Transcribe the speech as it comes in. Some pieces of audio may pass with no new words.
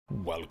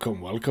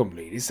Welcome, welcome,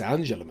 ladies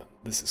and gentlemen.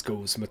 This is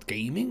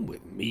ghostmutgaming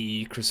with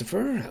me,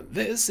 Christopher, and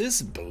this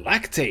is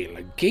Blacktail,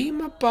 a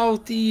game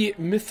about the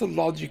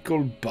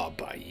mythological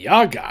Baba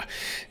Yaga.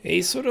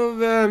 A sort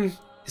of,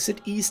 is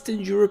it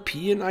Eastern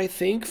European, I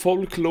think,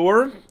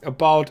 folklore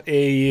about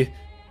a...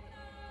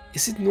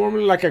 Is it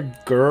normally like a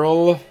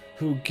girl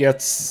who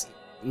gets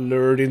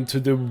lured into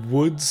the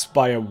woods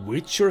by a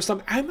witch or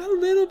something? I'm a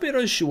little bit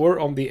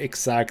unsure on the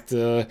exact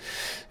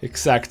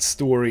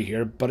story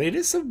here, but it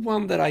is a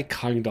one that I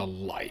kinda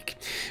like.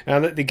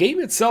 And the game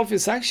itself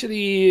is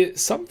actually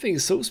something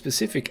so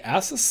specific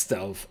as a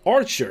stealth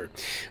archer.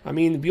 I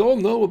mean, we all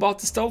know about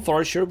the stealth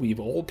archer. We've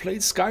all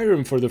played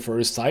Skyrim for the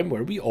first time,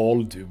 where we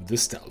all do the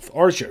stealth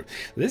archer.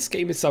 This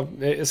game is a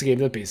game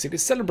that basically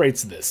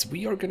celebrates this.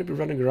 We are going to be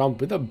running around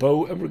with a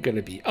bow, and we're going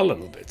to be a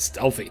little bit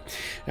stealthy.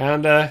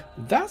 And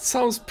that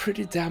sounds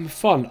pretty damn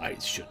fun, I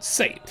should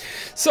say.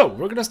 So,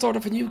 we're gonna start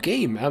off a new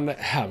game and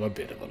have a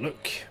bit of a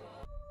look.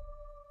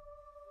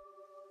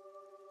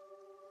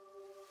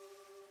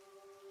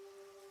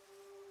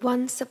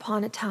 Once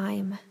upon a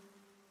time,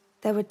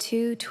 there were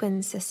two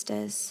twin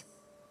sisters,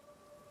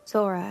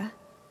 Zora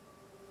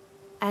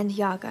and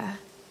Yaga.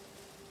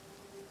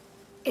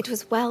 It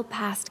was well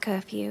past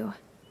curfew.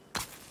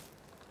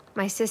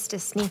 My sister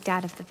sneaked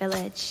out of the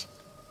village.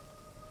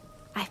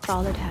 I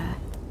followed her,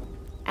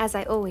 as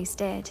I always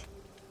did.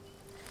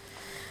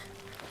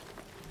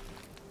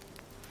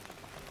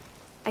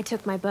 I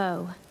took my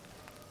bow.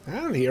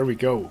 And here we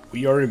go.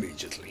 We are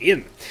immediately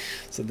in.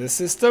 So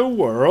this is the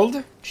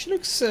world. She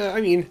looks,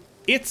 I mean,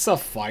 it's a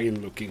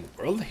fine looking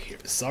world.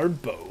 Here's our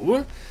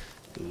bow.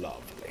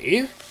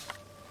 Lovely.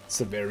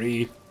 It's a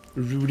very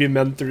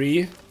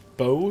rudimentary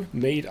bow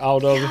made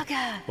out of,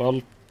 Yaga!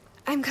 well,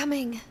 I'm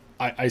coming.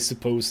 I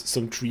suppose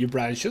some tree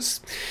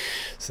branches.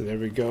 So there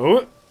we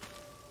go.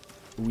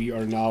 We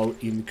are now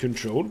in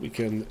control. We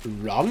can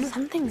run.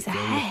 Something's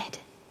ahead.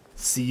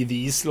 See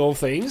these little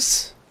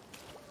things.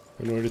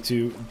 In order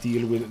to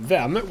deal with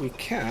them, we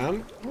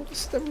can... What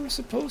was that we were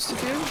supposed to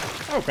do?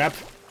 Oh, crap.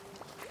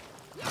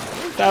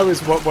 That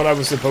was what I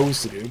was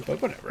supposed to do,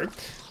 but whatever.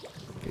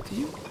 Okay, do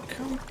you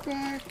come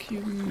back?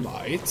 You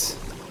might.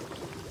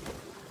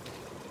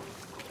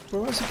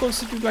 What was I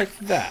supposed to do like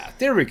that?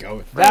 There we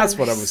go. That's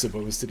what I was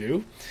supposed to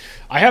do.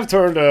 I have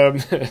turned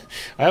I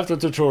have the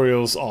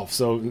tutorials off,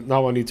 so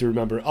now I need to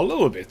remember a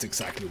little bit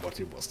exactly what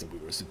it was that we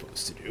were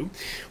supposed to do.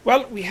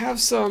 Well, we have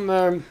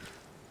some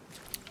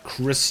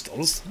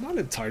crystals. Not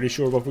entirely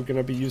sure what we're going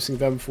to be using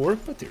them for,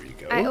 but there you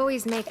go. I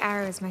always make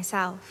arrows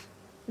myself.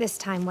 This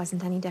time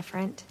wasn't any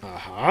different.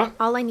 Uh-huh.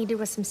 All I needed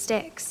was some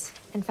sticks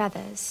and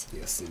feathers.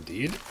 Yes,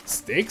 indeed.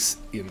 Sticks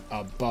in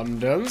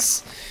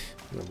abundance.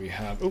 Then we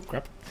have... Oh,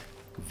 crap.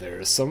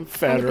 There's some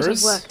feathers. A bit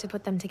of work to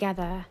put them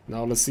together.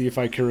 Now let's see if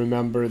I can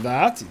remember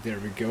that. There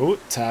we go.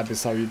 Tab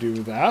is how you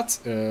do that.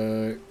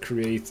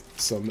 Create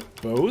some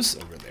bows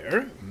over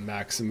there.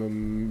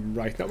 Maximum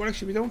right now. Well,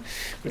 actually, we don't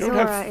Zora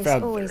have feathers.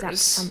 is always up to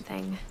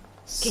something.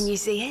 Can you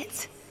see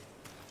it?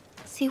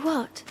 See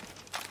what?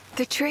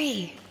 The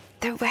tree.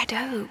 The red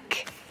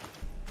oak.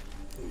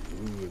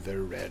 Ooh, the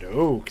red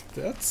oak.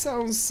 That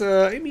sounds,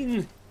 I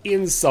mean,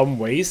 in some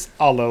ways,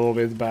 a little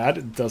bit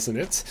bad, doesn't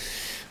it?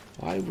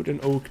 Why would an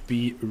oak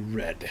be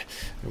red?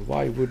 And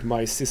why would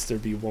my sister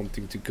be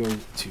wanting to go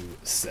to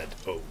said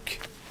oak?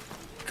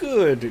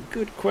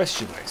 Good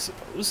question, I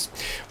suppose.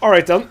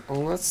 Alright then,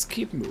 let's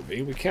keep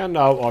moving. We can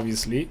now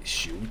obviously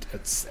shoot,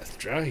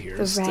 etc.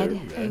 Here's the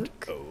red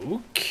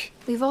oak.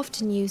 We've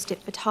often used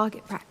it for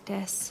target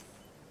practice.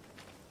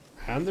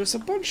 And there's a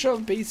bunch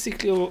of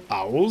basically little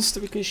owls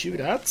that we can shoot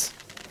at.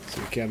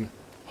 So we can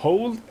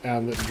hold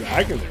and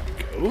drag, and there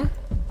we go.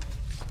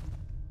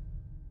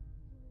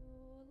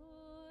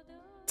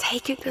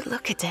 Take a good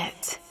look at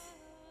it.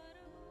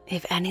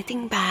 If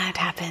anything bad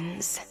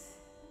happens,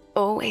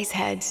 always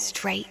head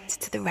straight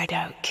to the red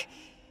oak.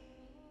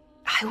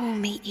 I will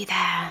meet you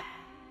there.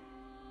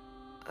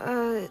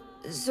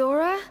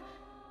 Zora?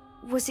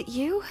 Was it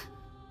you?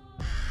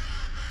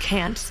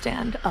 Can't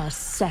stand a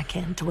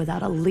second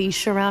without a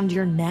leash around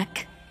your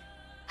neck?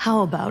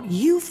 How about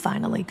you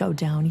finally go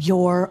down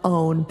your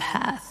own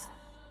path?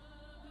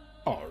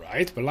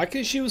 Alright, well I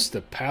can choose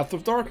the path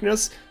of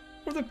darkness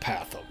or the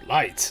path of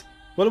light.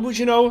 Well, would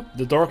you know,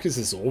 the darkness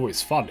is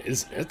always fun,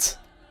 isn't it?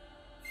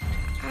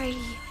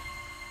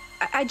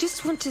 I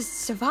just want to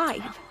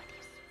survive.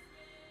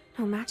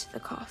 No matter the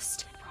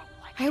cost.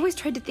 I always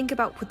tried to think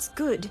about what's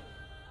good.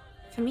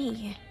 For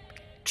me.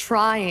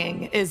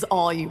 Trying is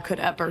all you could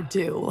ever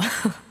do.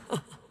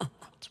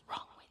 What's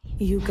wrong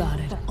with you? You got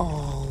it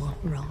all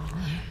wrong.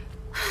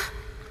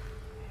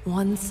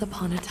 Once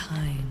upon a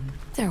time,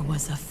 there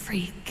was a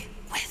freak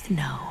with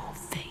no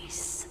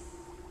face.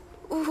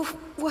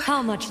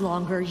 How much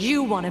longer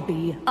you want to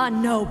be a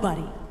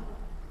nobody?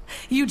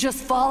 You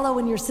just follow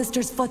in your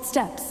sister's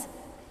footsteps.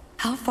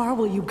 How far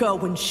will you go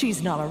when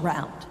she's not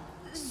around?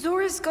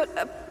 Zora's got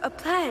a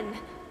plan.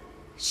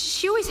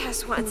 She always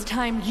has one. It's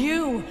time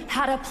you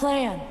had a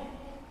plan.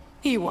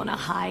 You want to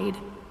hide?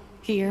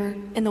 Here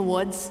in the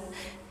woods?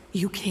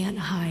 You can't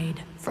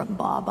hide from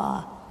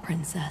Baba,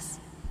 princess.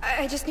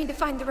 I just need to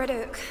find the Red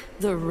Oak.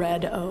 The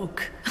Red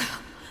Oak.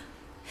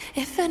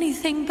 If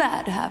anything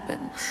bad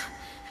happens,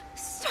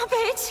 Stop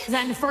it!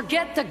 then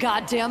forget the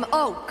goddamn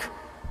oak.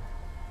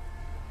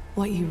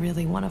 What you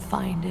really want to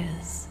find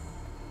is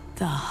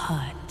the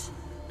hut.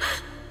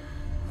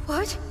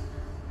 What?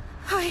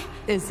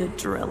 Is it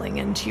drilling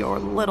into your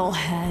little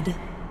head?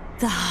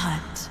 The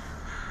hut.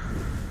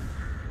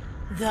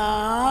 The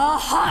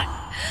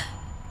hut!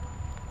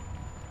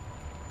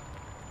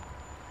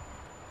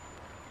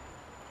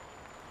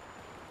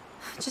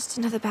 Just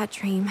another bad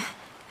dream.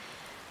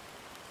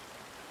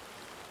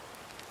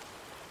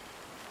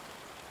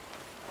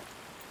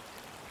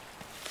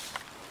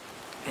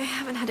 I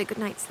haven't had a good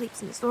night's sleep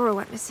since Zora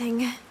went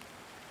missing. I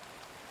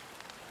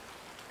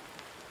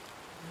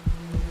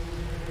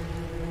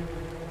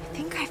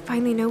think I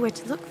finally know where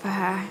to look for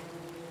her.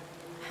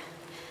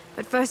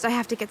 But first I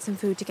have to get some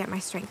food to get my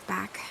strength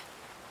back.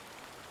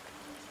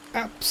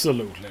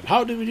 Absolutely. And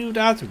how do we do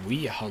that?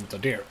 We hunt a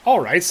deer.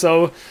 Alright,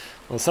 so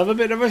let's have a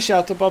bit of a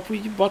chat about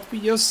what we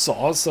just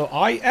saw. So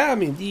I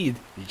am indeed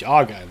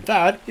Yaga, and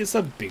that is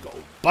a big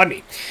old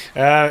bunny.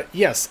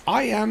 Yes,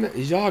 I am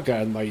Yaga,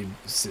 and my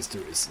sister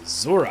is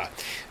Zora.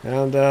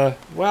 And,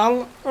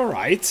 well,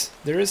 alright.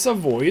 There is a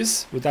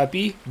voice. Would that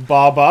be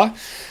Baba?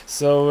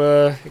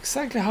 So,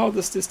 exactly how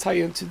does this tie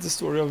into the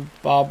story of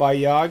Baba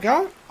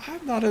Yaga?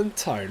 I'm not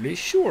entirely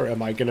sure.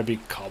 Am I gonna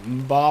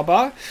become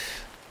Baba?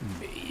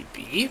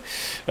 Maybe.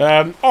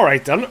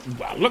 Alright then.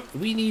 Well, look,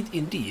 we need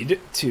indeed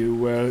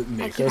to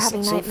make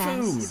ourselves some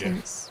food.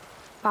 Since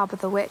Baba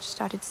the Witch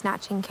started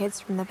snatching kids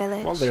from the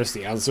village. Well, there's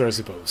the answer, I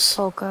suppose.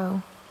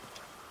 Polko,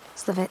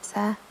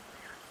 Slavitsa,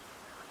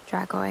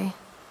 Dragoi.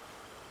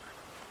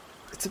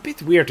 It's a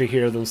bit weird to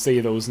hear them say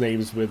those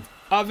names with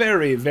a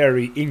very,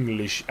 very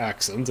English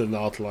accent and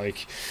not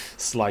like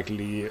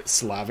slightly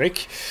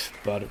Slavic,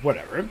 but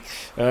whatever.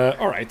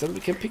 Alright, then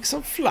we can pick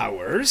some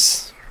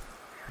flowers.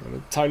 I'm not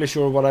entirely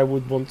sure what I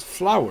would want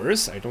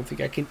flowers. I don't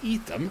think I can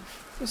eat them.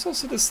 There's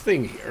also this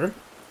thing here.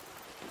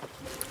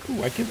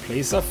 Ooh, I can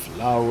place a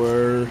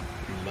flower.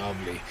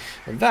 Lovely.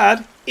 And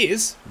that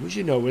is, would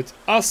you know it,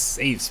 a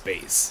save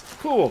space.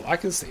 Cool, I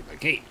can save my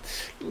game.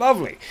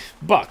 Lovely.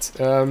 But,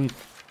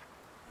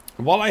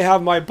 while I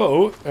have my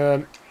bow,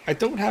 I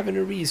don't have any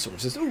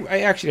resources. Ooh, I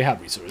actually have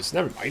resources.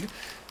 Never mind.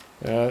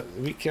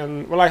 We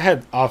can, well, I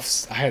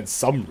had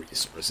some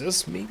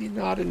resources, maybe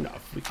not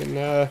enough. We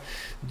can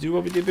do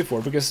what we did before,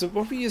 because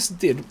what we just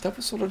did, that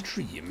was sort of a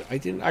dream. I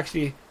didn't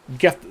actually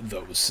get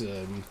those,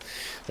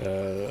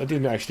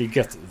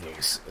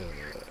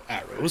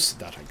 arrows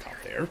that I got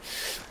there.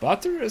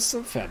 But there is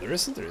some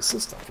feathers and there is some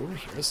stuff over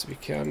here, so we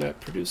can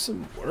produce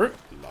some more.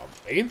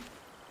 Lovely.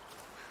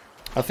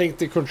 I think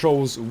the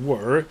controls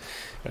were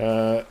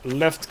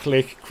left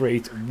click,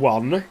 create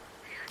one.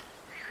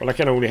 Well, I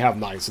can only have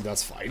 9, so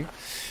that's fine.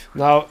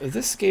 Now,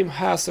 this game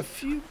has a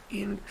few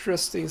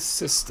interesting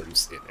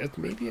systems in it.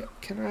 Maybe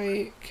can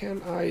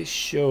I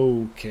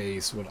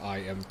showcase what I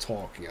am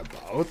talking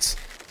about?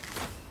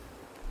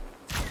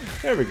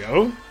 There we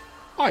go.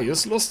 I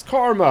just lost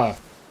karma,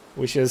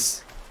 which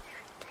is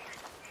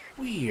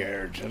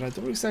weird, and I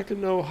don't exactly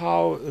know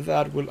how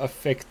that will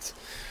affect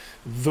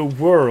the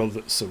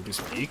world, so to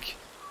speak.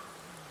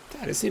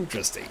 That is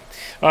interesting.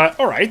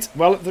 Alright,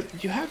 well,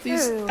 you have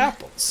these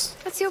apples.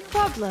 What's your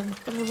problem,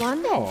 little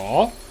one?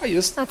 Aw,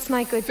 That's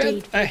my good fed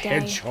deed for a the day.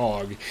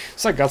 hedgehog.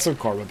 So I got some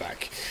karma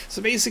back. So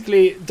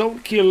basically,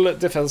 don't kill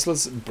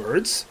defenseless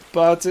birds,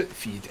 but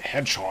feed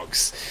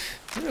hedgehogs.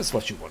 That's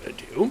what you want to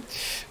do.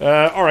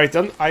 Alright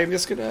then, I'm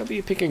just gonna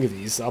be picking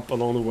these up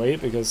along the way,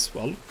 because,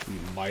 well, we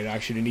might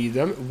actually need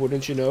them,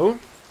 wouldn't you know?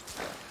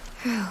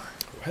 Oh,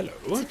 hello.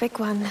 It's a big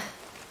one.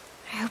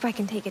 I hope I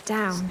can take it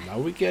down. So now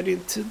we get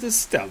into the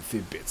stealthy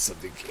bits of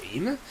the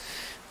game.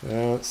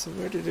 So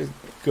where did it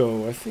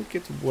go? I think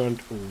it went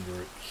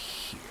over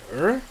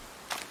here.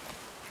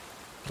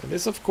 It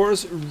is of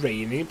course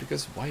raining,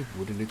 because why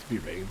wouldn't it be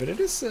raining? But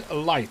it is a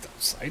light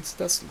outside, so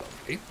that's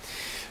lovely.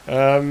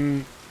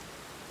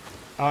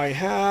 I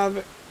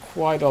have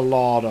quite a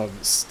lot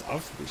of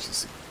stuff, which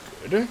is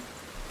good.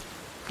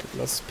 But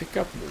let's pick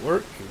up more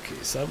in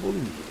case I will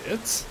need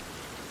it.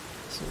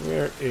 So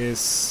where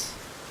is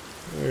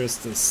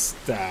the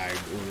stag,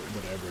 or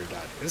whatever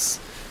that is?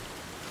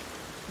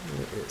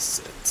 Where is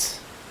it?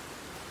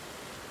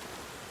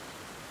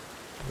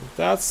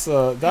 That's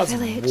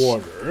Village.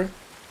 water.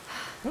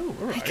 Oh,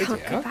 alright, I can't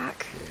yeah. go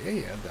back.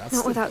 Yeah, that's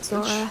Not the without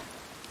village. Zora.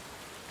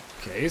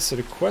 Okay, so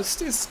the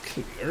quest is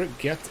clear.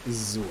 Get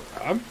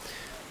Zora.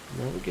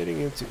 Now we're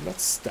getting into...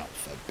 Let's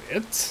stealth a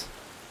bit.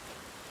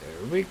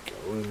 There we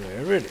go.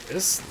 There it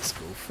is. Let's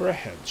go for a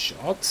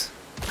headshot.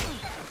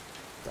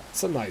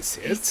 That's a nice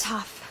hit. He's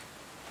tough.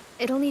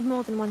 It'll need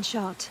more than one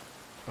shot.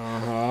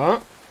 Uh-huh.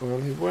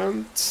 Well, he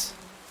went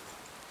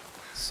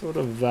sort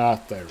of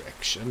that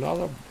direction, not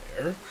up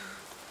there.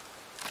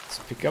 Let's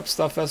pick up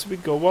stuff as we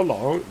go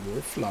along.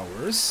 More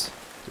flowers.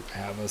 Do we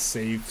have a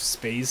safe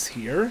space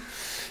here?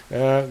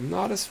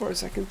 Not as far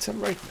as I can tell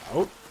right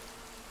now.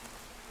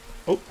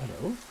 Oh,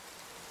 hello.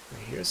 I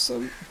hear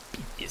some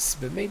bees,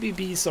 but maybe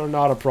bees are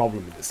not a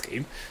problem in this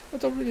game. I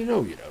don't really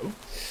know, you know.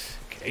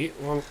 Okay,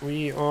 well,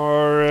 we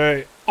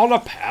are on a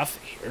path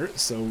here,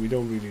 so we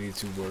don't really need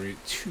to worry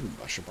too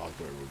much about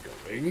where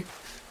we're going.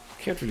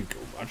 Can't really go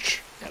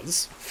much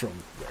else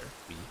from where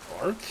we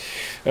are.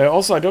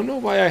 Also, I don't know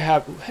why I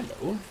have... Oh,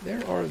 hello,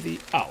 there are the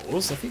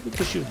owls. I think we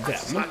can shoot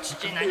them.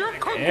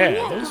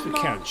 Yeah, those we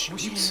can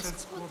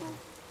shoot.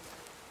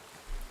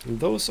 And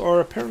those are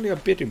apparently a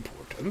bit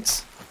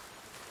important.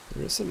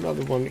 There is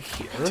another one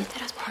here.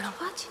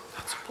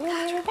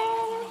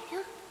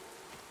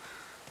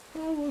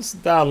 What was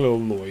that little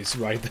noise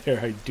right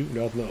there? I do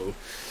not know.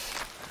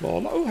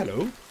 Well, oh,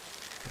 hello.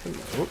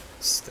 Hello.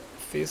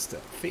 Stealthy,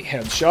 stealthy.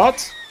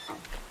 Headshot.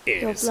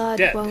 Your blood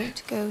dead.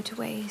 won't go to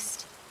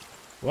waste.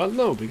 Well,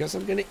 no, because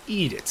I'm gonna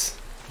eat it.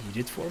 Eat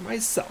it for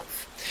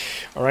myself.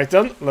 Alright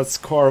then, let's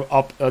carve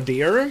up a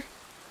deer.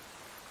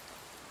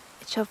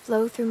 It shall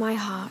flow through my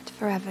heart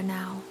forever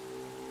now.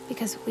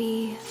 Because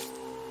we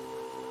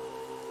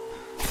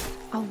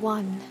are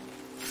one.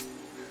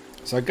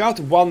 So I got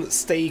one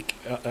steak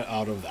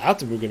out of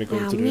that, and we're gonna go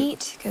now to the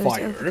meat goes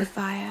fire. over the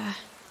fire.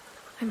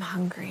 I'm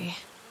hungry.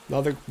 Now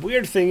the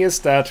weird thing is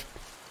that,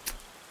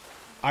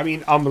 I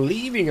mean, I'm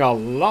leaving a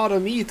lot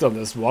of meat on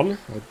this one.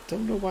 I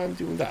don't know why I'm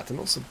doing that. And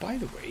also, by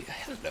the way,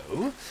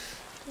 hello.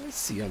 I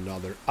see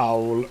another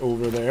owl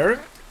over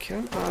there.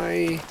 Can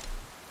I...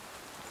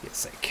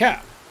 Yes, I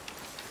can.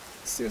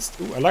 It's just...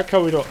 Ooh, I like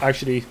how it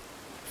actually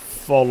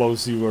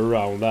follows you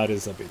around. That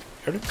is a bit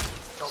weird.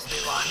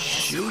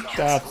 Shoot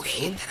that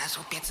though.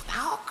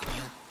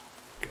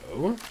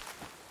 Go.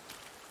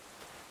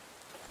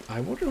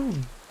 I wonder who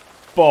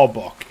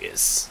Bobok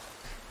is.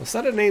 Was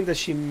that a name that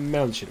she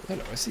mentioned?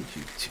 Hello, I see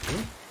you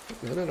too.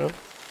 No, no, no.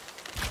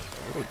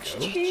 There we go.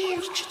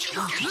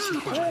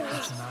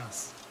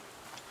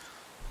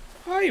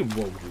 I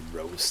won't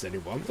roast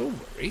anyone, don't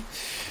worry.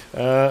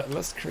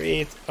 Let's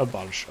create a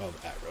bunch of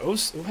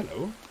arrows. Oh,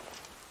 hello.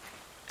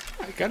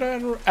 I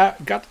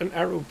got an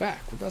arrow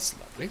back. Well, that's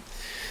lovely.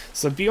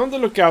 So be on the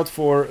lookout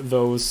for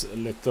those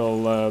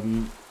little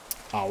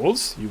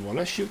owls. You want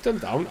to shoot them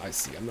down. I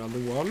see another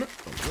one.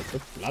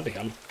 Oh, bloody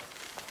hell.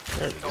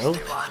 There we go.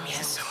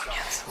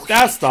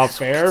 That's not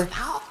fair.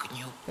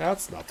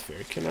 That's not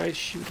fair. Can I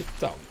shoot it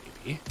down,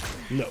 maybe?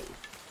 No.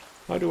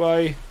 How do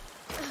I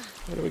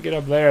get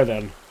up there,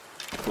 then?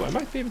 Oh, I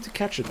might be able to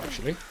catch it,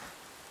 actually.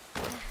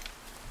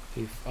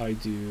 If I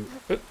do...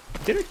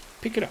 did I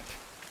pick it up?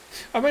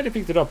 I might have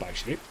picked it up,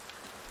 actually.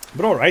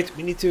 But alright,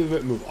 we need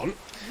to move on.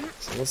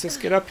 So let's just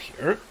get up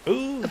here.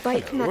 Ooh, a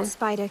bite from hello. that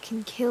spider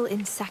can kill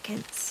in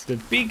seconds. The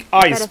big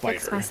eye better spider.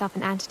 fix myself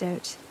an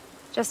antidote,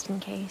 just in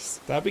case.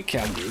 That we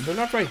can do, but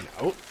not right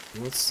now.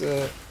 Let's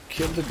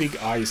kill the big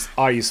eye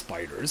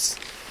spiders.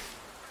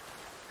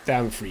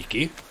 Damn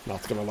freaky,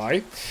 not gonna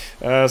lie.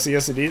 So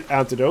yes, indeed,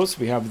 antidotes.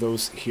 We have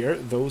those here.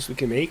 Those we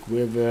can make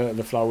with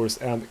the flowers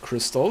and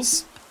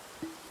crystals.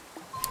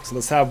 So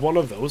let's have one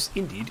of those,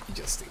 indeed,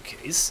 just in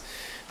case.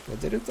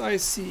 But didn't I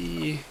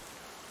see...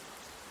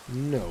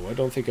 No, I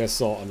don't think I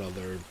saw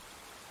another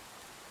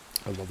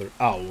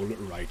owl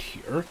right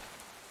here.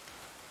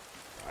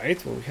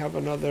 Right, well, we have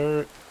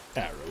another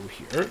arrow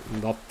here.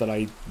 Not that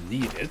I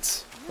need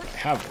it, but I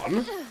have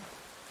one.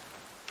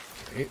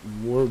 Okay,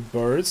 more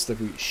birds that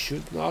we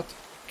should not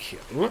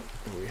kill.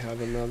 And we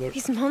have another...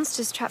 These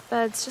monsters trap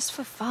birds just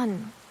for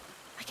fun.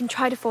 I can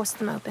try to force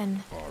them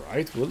open.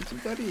 Alright, we'll do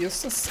that in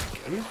just a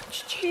second.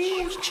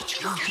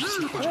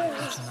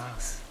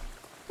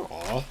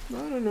 Aw,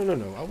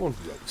 no, I won't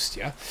roast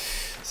ya.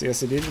 So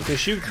yes, I did to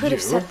shoot Could you.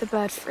 have set the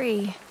bird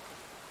free.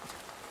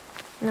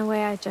 In a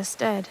way I just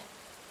did.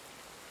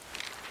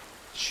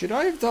 Should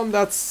I have done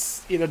that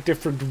in a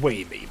different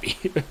way, maybe?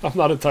 I'm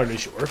not entirely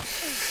sure.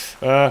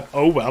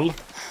 Oh well.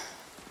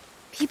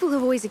 People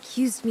have always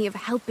accused me of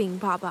helping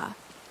Baba.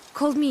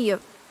 Called me a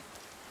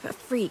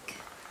freak.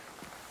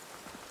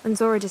 When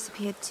Zora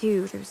disappeared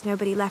too, there was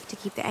nobody left to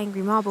keep the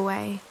angry mob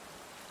away.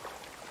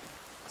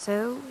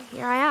 So,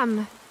 here I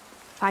am.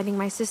 Finding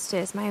my sister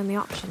is my only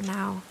option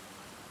now.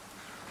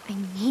 I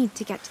need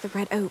to get to the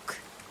Red Oak.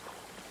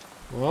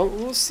 Well,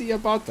 we'll see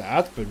about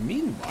that, but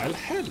meanwhile,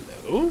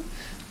 hello.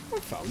 I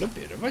found a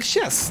bit of a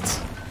chest.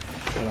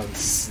 And a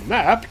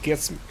snap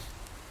gets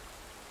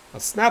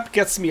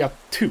me a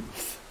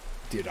tooth.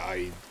 Did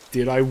I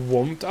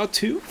want a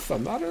tooth?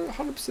 I'm not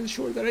 100%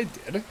 sure that I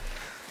did.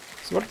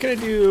 So what can I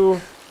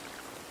do?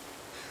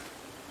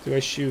 Do I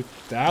shoot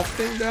that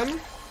thing then?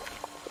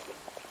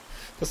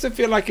 Doesn't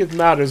feel like it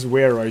matters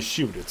where I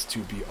shoot it, to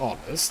be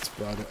honest,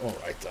 but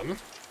alright then.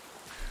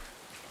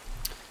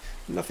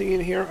 Nothing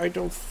in here, I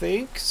don't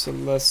think, so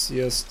let's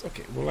just...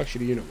 Okay, well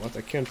actually, you know what,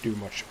 I can't do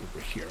much over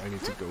here. I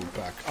need to go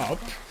back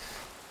up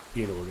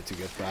in order to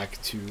get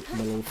back to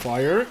my little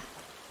fire.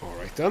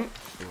 Alright then,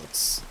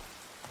 let's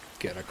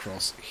get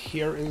across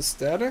here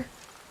instead. I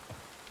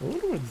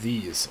wonder what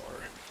these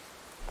are.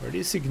 Are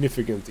they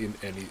significant in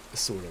any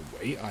sort of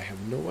way? I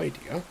have no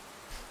idea.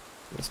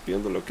 Let's be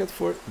on the lookout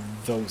for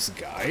those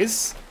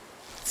guys.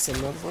 That's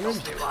another one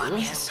of them.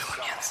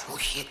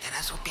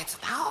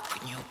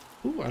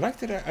 Ooh, I like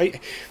that.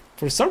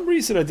 For some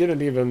reason, I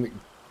didn't even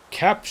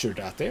capture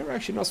that. They are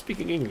actually not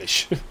speaking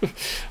English.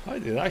 I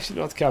did actually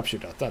not capture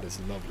that. That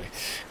is lovely.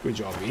 Good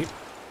job, me.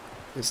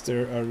 Is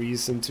there a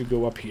reason to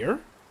go up here?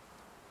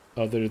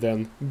 Other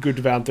than good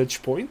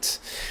vantage point?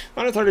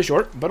 Not entirely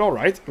sure, but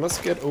alright. Let's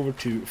get over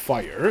to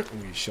fire.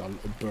 We shall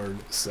burn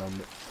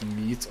some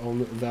meat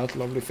on that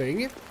lovely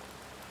thing.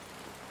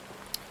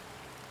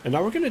 And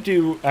now we're gonna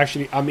do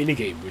actually a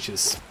minigame, which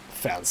is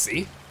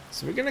fancy.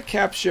 So we're gonna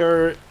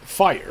capture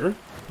fire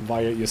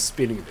via just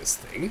spinning this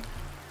thing.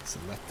 So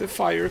let the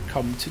fire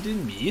come to the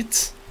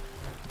meat.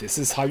 This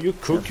is how you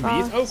cook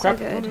meat. Oh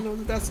crap! No,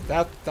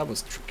 that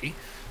was tricky.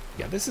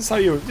 Yeah, this is how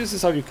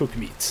you cook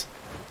meat.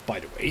 By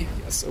the way,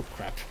 yes. Oh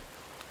crap!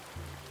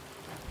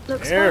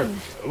 Looks there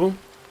fine. we go.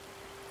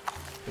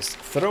 Just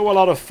throw a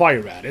lot of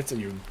fire at it,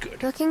 and you're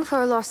good. Looking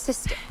for a lost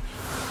sister.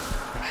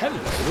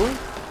 Hello.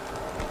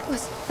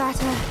 Was that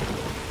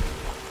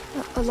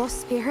a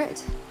lost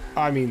spirit?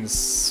 I mean,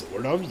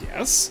 sort of,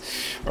 yes.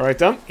 Alright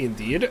then,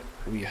 indeed,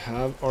 we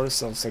have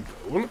ourselves a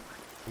goal.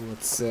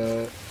 Let's,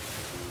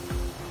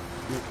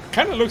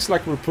 kind of looks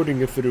like we're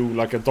putting it through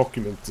like a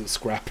document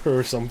scrapper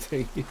or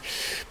something.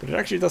 But it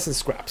actually doesn't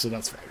scrap, so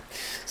that's fine.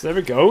 So there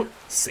we go,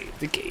 save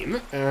the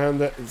game.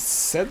 And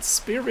said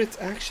spirit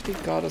actually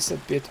got us a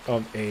bit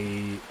of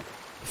a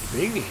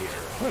thing here.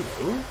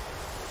 Hello.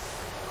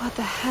 What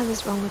the hell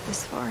is wrong with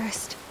this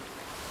forest?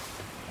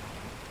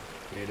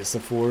 It is a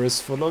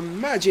forest full of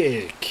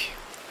magic.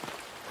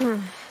 Well,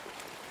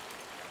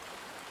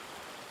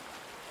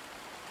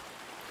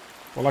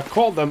 I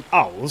call them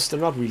owls. They're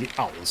not really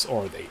owls,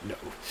 are they? No.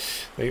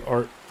 They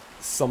are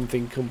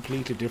something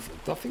completely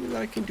different. Nothing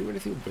that I can do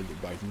anything with it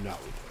right now,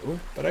 though.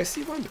 But I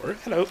see one more.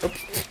 Hello. Oh.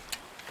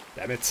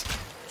 Damn it.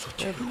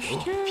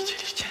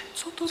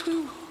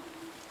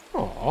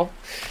 Aww.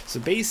 So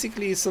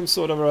basically some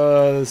sort of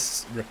a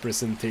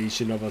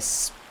representation of a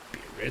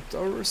spirit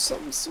or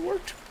some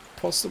sort.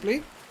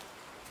 Possibly.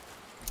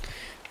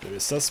 There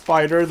is a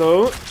spider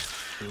though.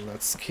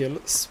 Let's kill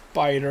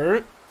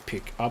spider.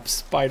 Pick up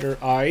spider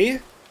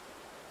eye.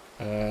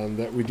 And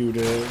we do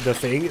the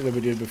thing that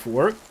we did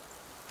before.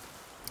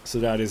 So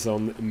that is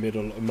on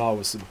middle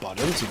mouse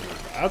button to do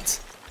that.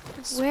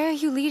 Where are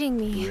you leading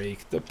me?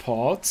 Break the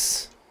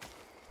pots.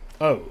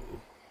 Oh.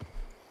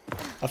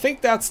 I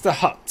think that's the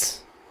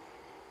hut.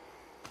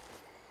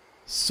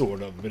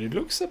 Sort of, but it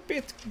looks a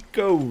bit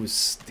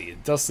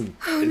ghosty, doesn't it?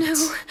 Oh no.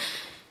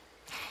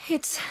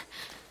 It's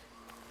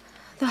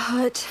the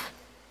hut.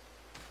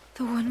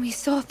 The one we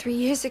saw 3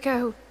 years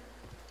ago.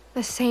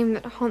 The same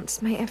that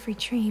haunts my every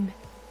dream.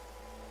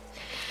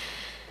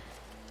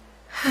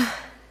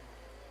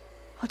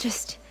 I'll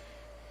just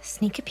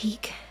sneak a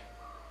peek.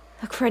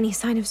 Look for any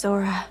sign of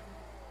Zora.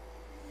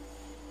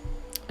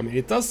 I mean,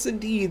 it does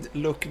indeed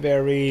look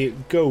very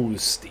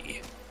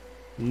ghosty.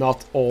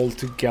 Not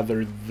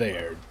altogether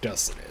there,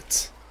 doesn't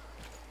it?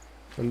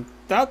 And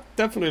that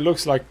definitely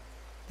looks like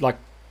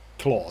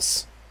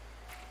claws.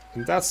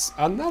 And that's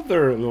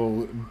another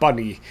little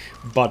bunny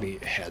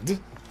head.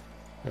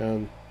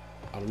 And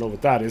I don't know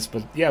what that is,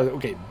 but yeah,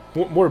 okay,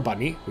 more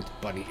bunny with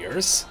bunny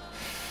ears.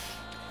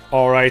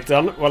 Alright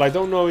then, well I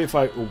don't know if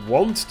I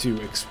want to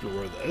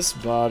explore this,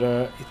 but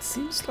it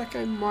seems like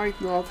I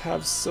might not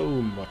have so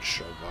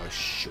much of a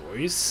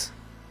choice.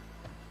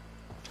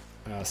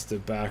 As the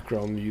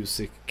background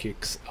music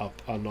kicks up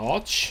a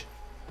notch.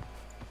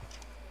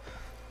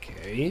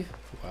 Okay,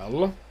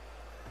 well,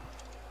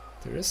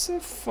 there is a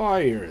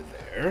fire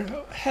there.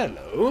 Oh,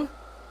 hello,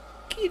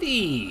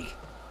 kitty.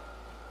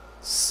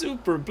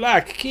 Super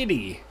black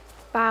kitty.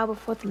 Bow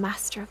before the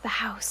master of the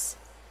house.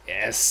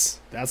 Yes,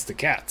 that's the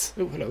cat.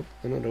 Oh, hello.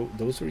 No,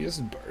 those were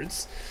just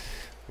birds.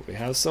 We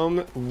have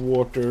some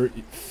water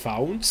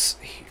founts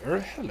here.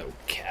 Hello,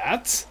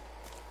 cat.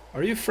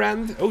 Are you a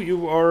friend? Oh,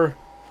 you are...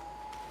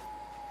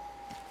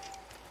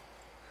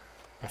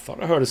 I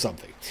thought I heard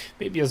something.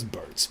 Maybe as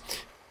birds.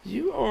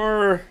 You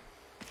are...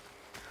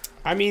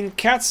 I mean,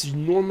 cats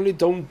normally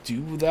don't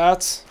do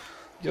that.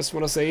 Just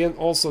want to say, and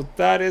also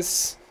that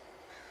is...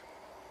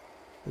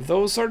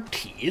 Those are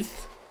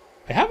teeth.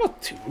 I have a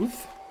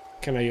tooth.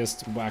 Can I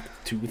just whack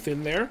the tooth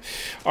in there?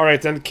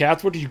 Alright then,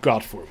 cat, what do you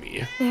got for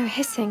me? They're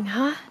hissing,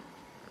 huh?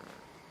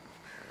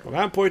 Well,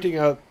 I'm pointing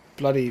a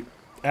bloody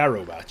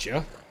arrow at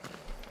you.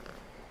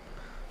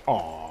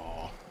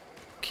 Aww.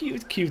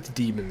 Cute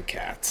demon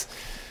cat.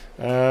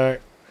 Okay,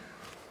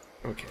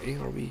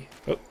 are we...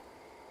 Oh.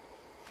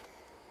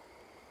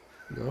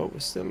 No, we're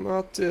still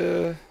not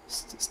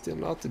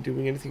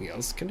doing anything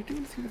else. Can I do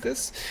anything with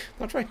this?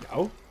 Not right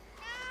now.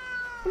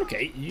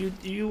 Okay,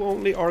 you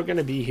only are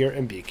gonna be here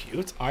and be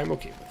cute. I'm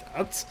okay with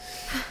that.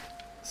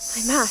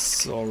 My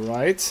mask.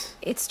 Alright.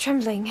 It's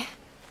trembling.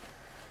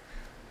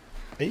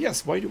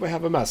 Yes, why do I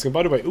have a mask? And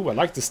by the way, ooh, I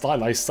like the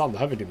stylized sun. I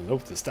haven't even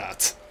noticed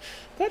that.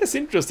 That is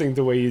interesting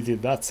the way you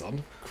did that,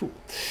 son. Cool.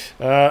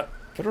 But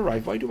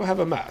alright, why do I have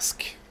a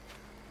mask?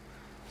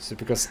 Is it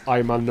because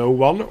I'm a no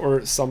one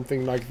or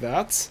something like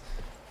that?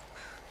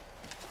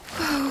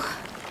 Whoa.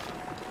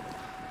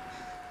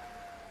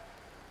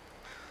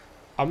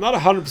 I'm not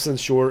 100%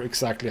 sure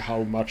exactly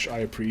how much I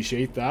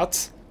appreciate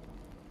that.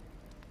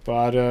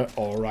 But,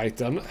 alright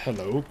then.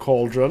 Hello,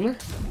 Cauldron.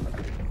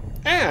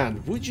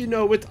 And, would you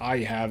know it, I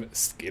have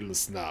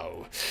skills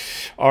now.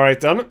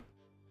 Alright then.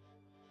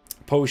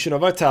 Potion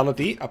of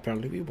Vitality.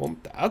 Apparently we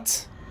want that.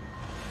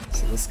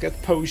 So let's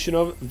get Potion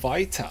of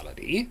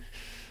Vitality.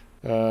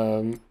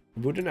 Wooden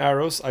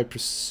arrows I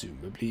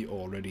presumably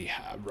already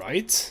have,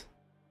 right?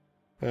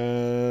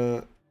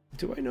 Do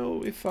I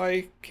know if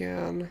I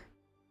can...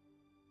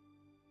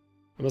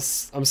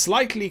 I'm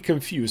slightly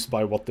confused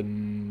by what the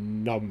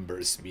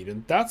numbers mean,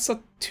 and that's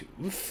a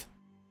tooth.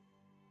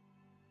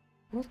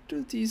 What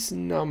do these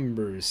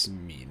numbers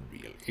mean,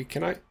 really?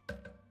 Can I...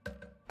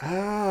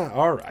 Ah,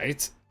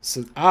 alright.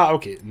 So,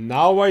 okay,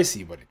 now I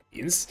see what it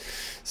means.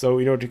 So,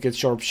 in order to get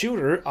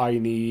Sharpshooter, I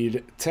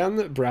need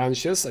 10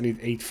 branches, I need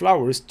 8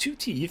 flowers, 2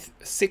 teeth,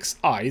 6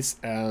 eyes,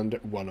 and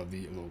 1 of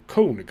the little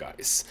cone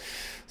guys.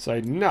 So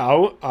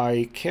now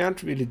I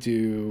can't really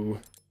do...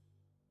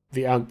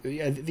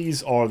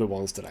 these are the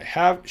ones that I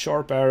have.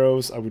 Sharp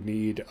arrows, I would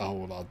need a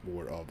whole lot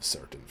more of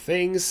certain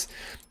things.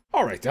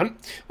 Alright then.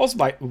 Also,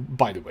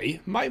 by the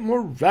way, my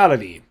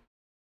morality.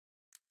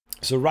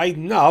 So right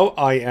now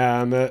I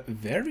am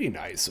very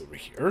nice over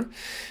here.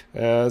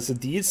 So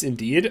deeds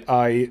indeed,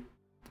 I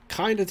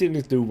kind of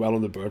didn't do well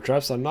on the bird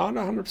traps. I'm not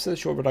 100%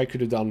 sure what I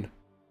could have done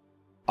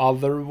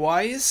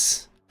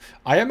otherwise.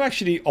 I am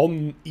actually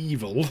on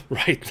evil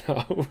right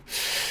now.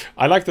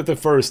 I like that the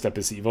first step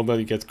is evil, then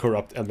you get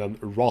corrupt and then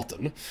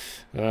rotten.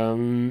 I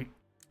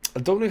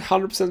don't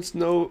 100%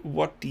 know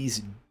what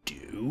these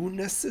do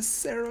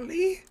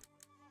necessarily.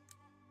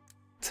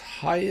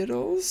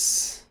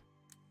 Titles?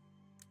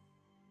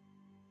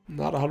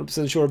 Not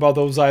 100% sure about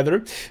those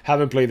either.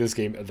 Haven't played this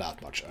game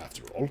that much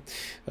after all.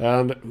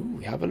 And ooh,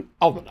 we have an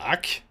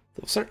almanac.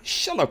 Those are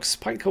shallots,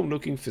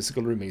 pinecone-looking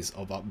physical remains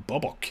of a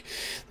bobok.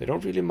 They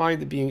don't really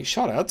mind being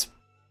shot at,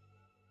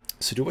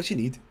 so do what you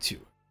need to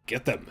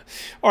get them.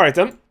 Alright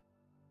then.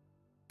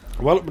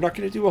 Well, we're not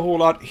going to do a whole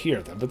lot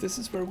here then, but this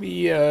is where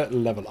we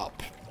level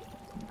up,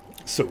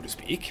 so to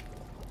speak.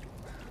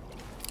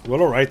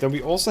 Well, alright then,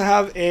 we also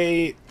have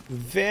a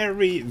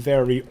very,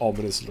 very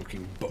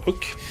ominous-looking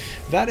book.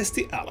 That is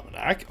the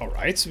almanac.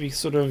 Alright, so we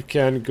sort of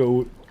can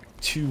go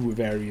to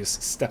various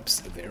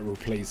steps there, or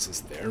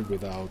places there,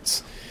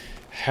 without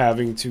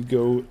having to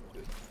go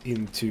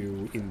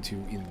into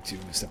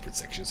separate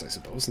sections, I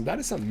suppose. And that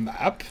is a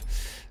map.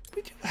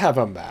 We do have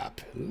a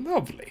map.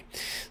 Lovely.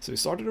 So we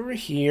started over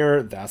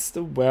here. That's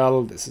the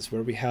well. This is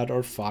where we had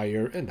our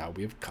fire. And now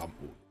we have come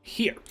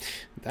here.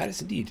 That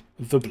is indeed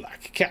the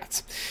Black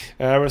Cat.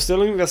 We're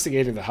still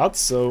investigating the hut,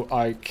 so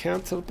I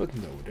can't help but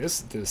notice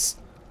this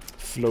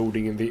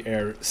floating in the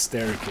air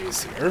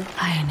staircase here.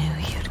 I knew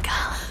you'd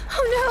come.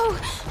 Oh no!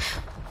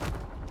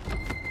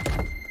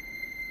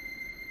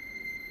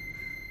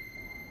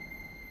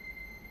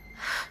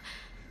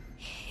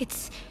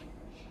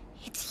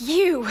 It's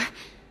you!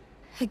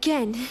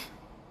 Again.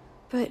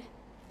 But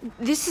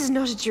this is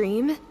not a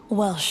dream.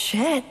 Well,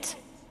 shit.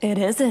 It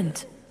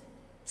isn't.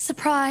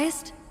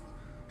 Surprised?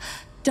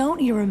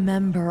 Don't you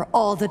remember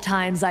all the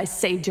times I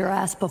saved your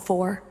ass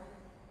before?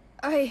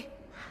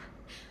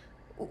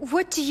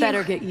 What do you...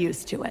 Better get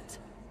used to it.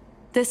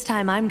 This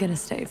time I'm gonna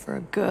stay for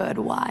a good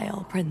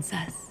while,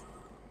 princess.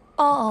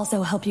 I'll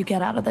also help you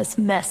get out of this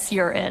mess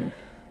you're in.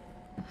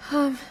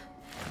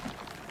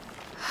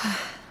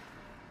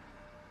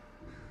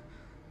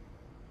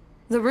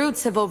 The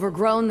roots have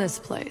overgrown this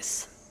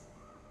place.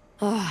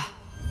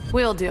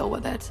 We'll deal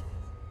with it.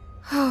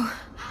 Oh,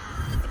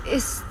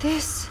 is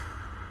this...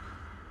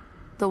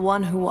 The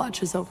one who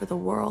watches over the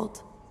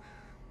world.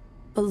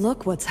 But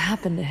look what's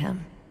happened to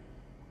him.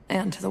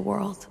 And to the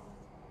world.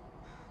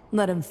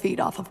 Let him feed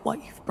off of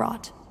what you've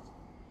brought.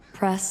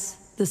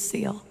 Press the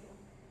seal.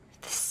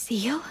 The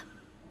seal?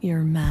 Your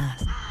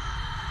mask.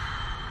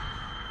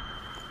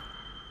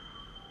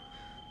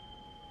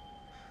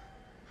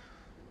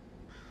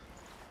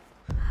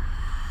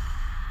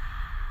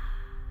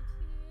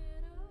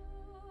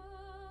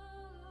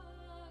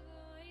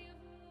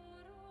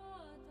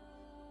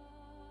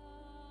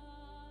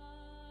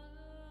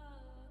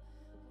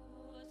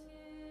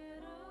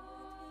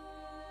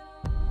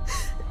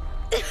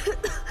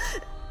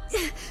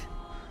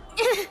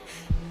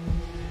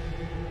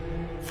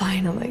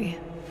 Finally,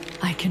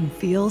 I can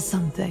feel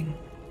something.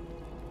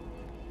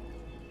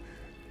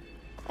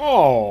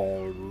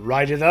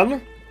 Alrighty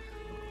then.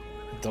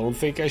 Don't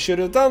think I should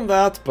have done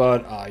that,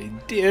 but I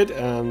did,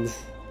 and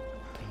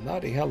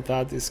bloody hell,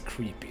 that is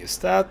creepy. Is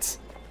that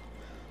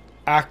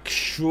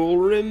actual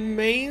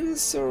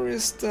remains, or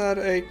is that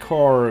a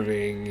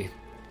carving?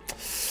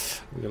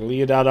 I'm gonna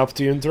leave that up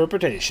to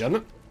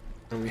interpretation.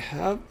 And we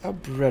have a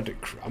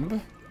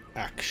breadcrumb.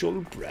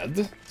 Actual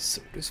bread,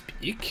 so to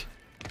speak.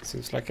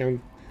 Seems like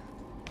I'm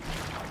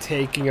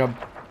taking a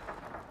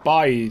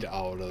bite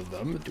out of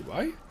them, do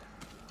I?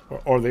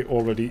 Or are they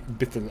already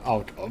bitten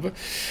out of?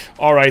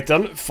 Alright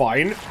then,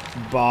 fine.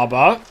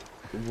 Baba,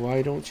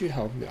 why don't you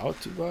help me out?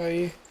 Do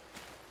I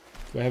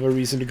have a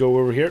reason to go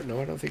over here? No,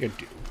 I don't think I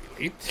do,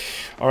 Lovely.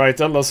 Alright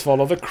then, let's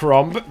follow the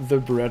crumb, the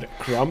bread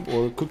crumb,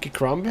 or cookie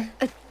crumb.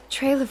 A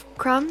trail of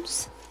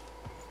crumbs?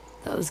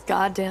 Those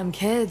goddamn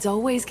kids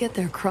always get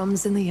their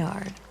crumbs in the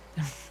yard.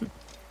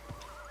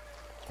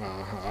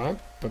 Uh-huh.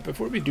 But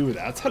before we do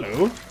that,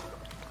 hello.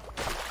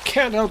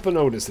 Can't help but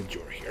notice that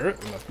you're here.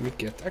 Let me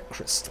get a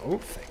crystal.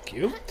 Thank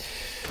you.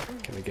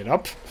 Can I get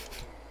up?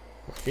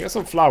 We got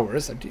some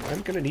flowers.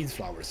 I'm gonna need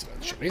flowers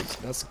eventually, so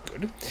that's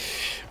good.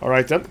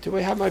 Alright then. Do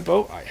I have my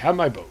bow? I have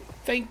my bow.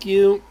 Thank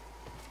you.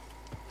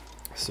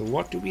 So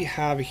what do we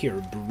have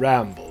here?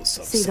 Brambles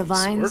of See the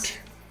vines? sort.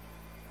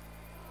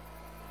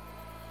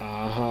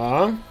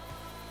 Uh-huh.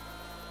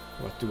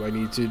 What do I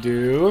need to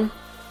do?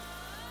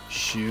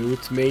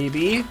 Shoot,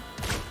 maybe?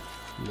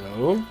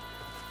 No.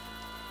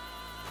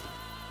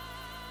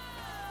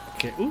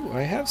 Okay, ooh,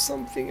 I have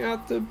something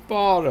at the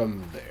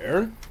bottom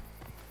there.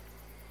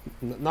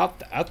 Not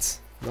that.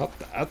 Not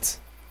that.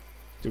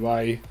 Do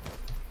I...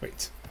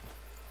 Wait.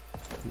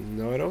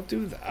 No, I don't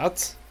do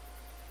that.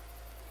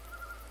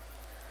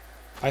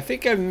 I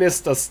think I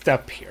missed a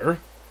step here.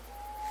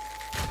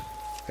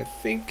 I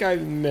think I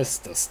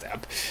missed a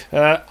step.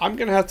 I'm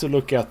gonna have to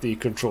look at the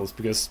controls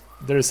because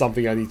there is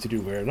something I need to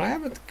do here, and I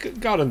haven't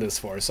gotten this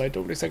far, so I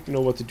don't exactly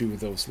know what to do with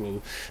those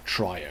little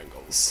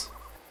triangles.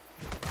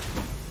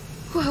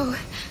 Whoa.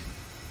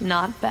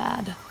 Not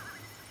bad.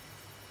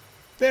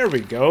 There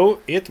we go.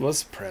 It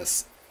was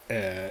press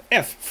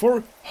F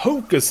for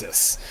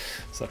hocuses.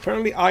 So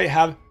apparently I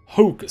have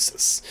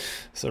hocuses.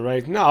 So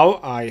right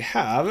now I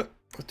have...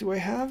 What do I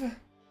have?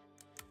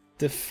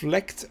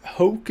 Deflect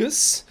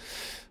hocus.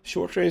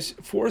 Short range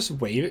force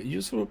wave,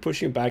 useful for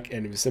pushing back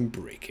enemies and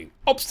breaking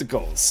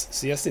obstacles.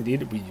 So yes,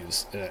 indeed, we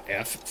use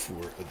F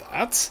for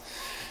that.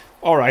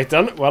 Alright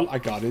then, well, I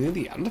got it in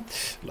the end.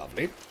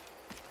 Lovely.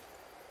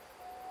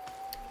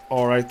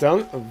 Alright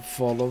then,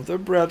 follow the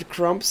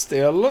breadcrumb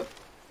still.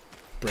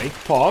 Break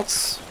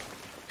pots.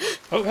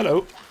 Oh,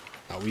 hello.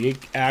 Are we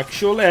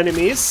actual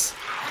enemies?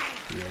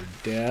 You're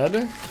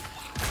dead.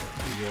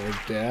 You're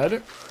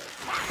dead.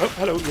 Oh,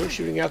 hello, you're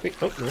shooting at me.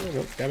 Oh,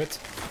 no, damn it.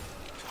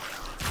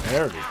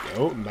 There we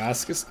go.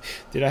 Mascus.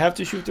 Did I have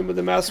to shoot him with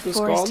the Mascus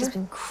gun? The forest has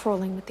been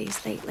crawling with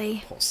these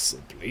lately.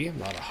 Possibly. I'm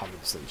not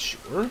 100%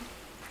 sure.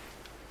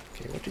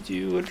 Okay, what did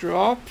you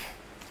drop?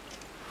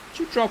 Did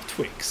you drop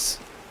twigs?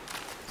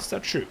 Is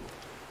that true?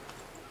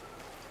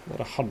 Not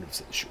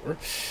 100% sure.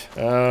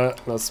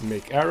 Let's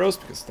make arrows,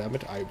 because damn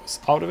it, I was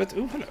out of it.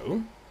 Oh,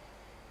 hello.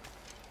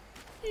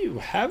 You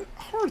have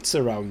hearts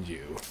around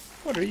you.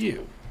 What are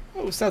you?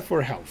 Oh, is that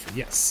for health?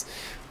 Yes.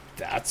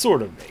 That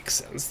sort of makes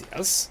sense,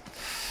 yes.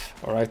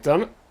 Alright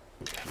then.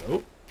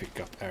 Hello. Pick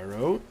up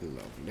arrow.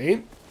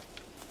 Lovely.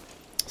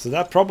 So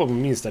that probably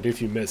means that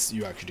if you miss,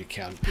 you actually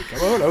can pick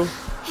up... Oh, hello.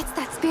 It's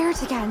that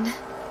spirit again.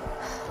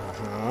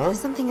 Uh-huh. There's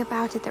something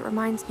about it that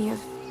reminds me of...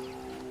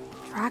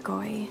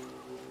 Dragoi.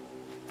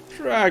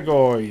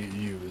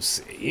 Dragoi, you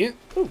see.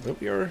 Oh,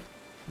 we are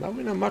now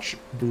in a much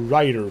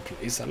brighter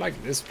place. I like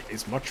this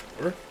place much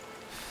more.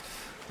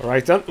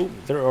 Alright then. Oh,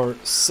 there are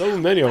so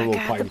many of little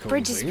pine cones. The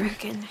bridge is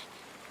broken.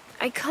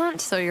 I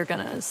can't... So you're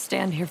gonna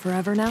stand here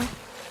forever now?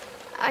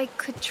 I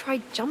could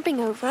try jumping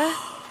over.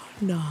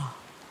 No.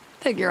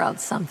 Figure out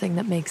something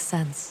that makes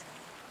sense.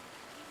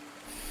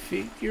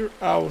 Figure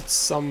out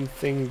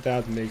something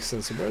that makes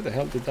sense. Where the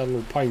hell did that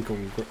little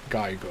pinecone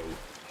guy go?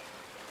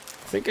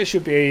 I think I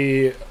should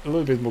be a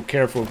little bit more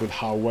careful with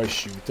how I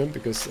shoot them,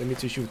 because I need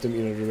to shoot them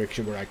in a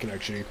direction where I can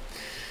actually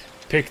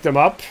pick them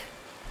up.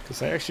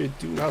 Because I actually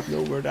do not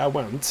know where that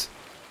went.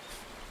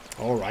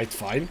 Alright,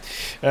 fine.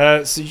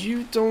 So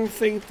you don't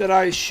think that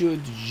I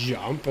should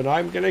jump, and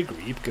I'm gonna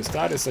agree, because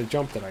that is a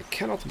jump that I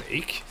cannot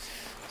make.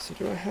 So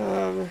do I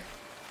have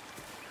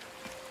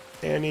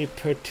any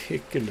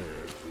particularly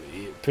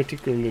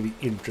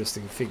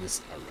interesting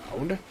things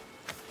around?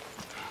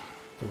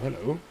 Oh,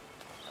 hello.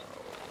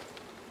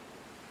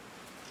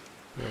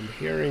 I'm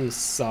hearing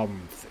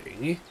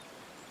something.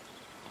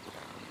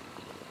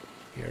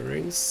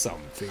 Hearing.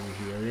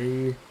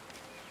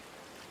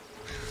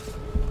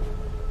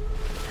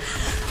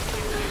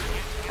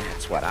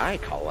 That's what I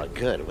call a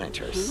good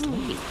winter's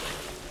sleep.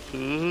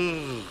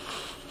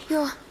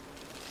 You're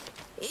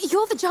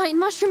the giant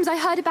mushrooms I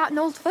heard about in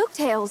old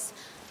folktales.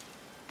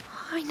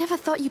 I never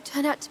thought you'd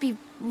turn out to be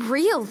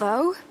real,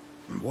 though.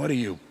 What are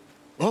you...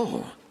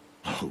 Oh,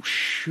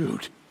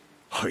 shoot.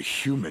 A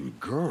human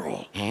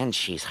girl. And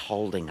she's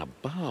holding a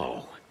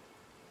bow.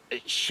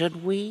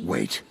 Should we?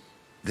 Wait.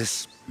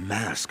 This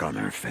mask on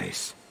her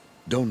face.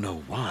 Don't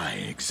know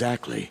why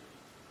exactly,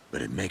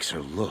 but it makes her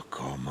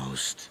look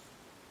almost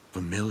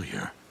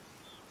familiar.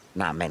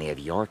 Not many of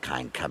your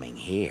kind coming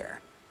here.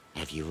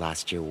 Have you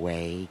lost your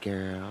way,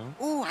 girl?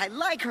 Ooh, I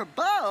like her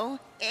bow.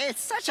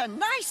 It's such a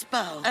nice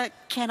bow.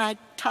 Can I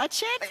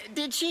touch it?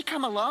 Did she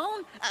come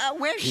alone?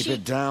 Where's she? Keep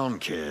it down,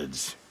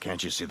 kids.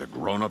 Can't you see the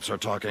grown-ups are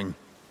talking?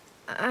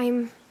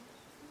 I'm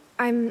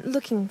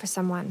looking for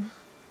someone.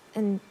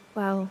 And,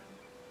 well,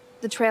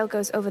 the trail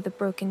goes over the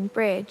broken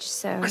bridge,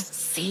 so...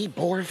 See,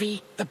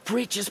 Borvi? The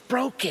bridge is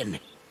broken.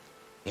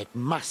 It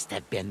must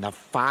have been the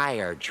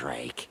fire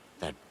drake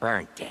that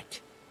burnt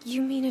it.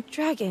 You mean a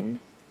dragon?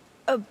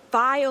 A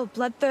vile,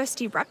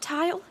 bloodthirsty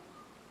reptile?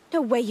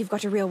 No way you've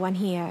got a real one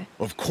here.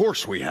 Of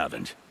course we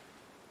haven't.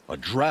 A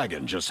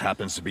dragon just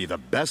happens to be the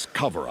best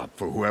cover-up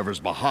for whoever's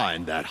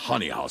behind that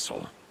honey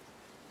hustle.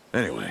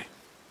 Anyway,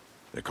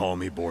 they call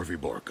me Borvi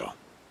Borko.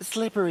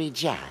 Slippery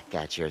Jack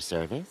at your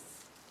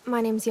service.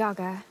 My name's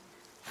Yaga.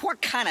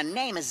 What kind of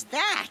name is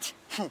that?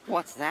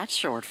 What's that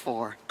short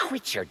for?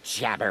 Quit your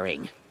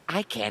jabbering.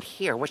 I can't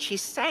hear what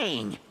she's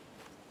saying.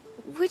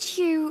 Would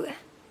you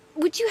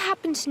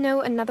happen to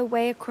know another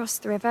way across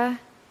the river?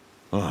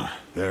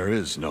 There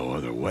is no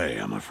other way,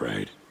 I'm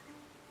afraid.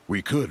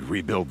 We could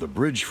rebuild the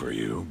bridge for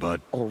you, but...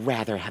 Or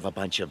rather have a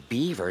bunch of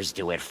beavers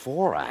do it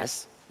for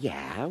us.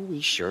 Yeah, we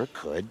sure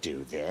could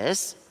do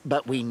this.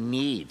 But we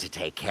need to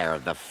take care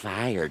of the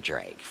fire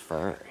drake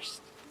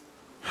first.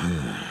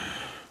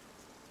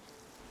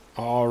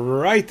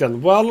 Alright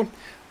then, well, of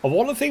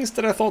all the things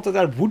that I thought that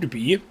there would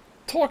be,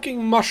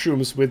 talking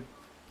mushrooms with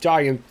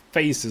giant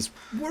faces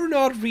were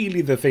not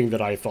really the thing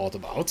that I thought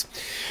about.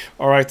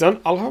 Alright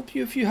then, I'll help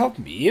you if you help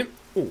me,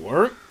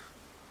 or...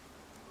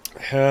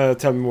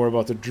 tell me more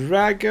about the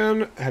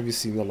dragon. Have you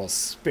seen the lost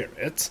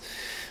spirit?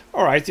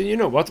 Alright, and you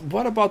know what?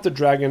 What about the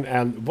dragon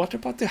and what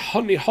about the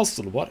honey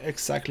hustle? What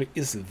exactly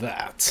is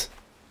that?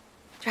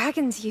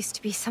 Dragons used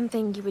to be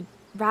something you would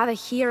rather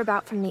hear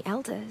about from the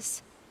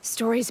elders.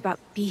 Stories about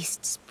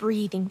beasts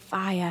breathing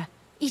fire,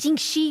 eating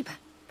sheep,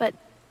 but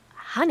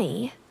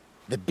honey?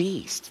 The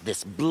beast,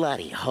 this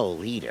bloody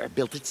hole eater,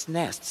 built its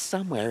nest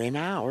somewhere in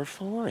our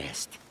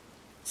forest.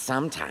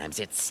 Sometimes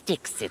it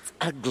sticks its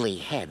ugly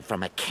head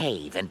from a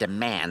cave and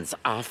demands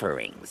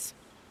offerings.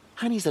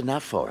 Honey's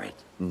enough for it,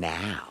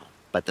 now,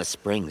 but the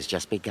spring's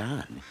just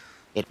begun.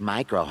 It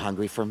might grow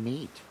hungry for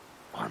meat,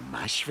 or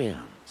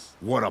mushrooms.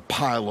 What a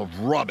pile of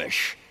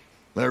rubbish!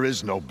 There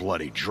is no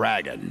bloody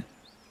dragon.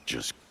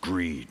 Just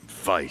greed,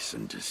 vice,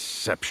 and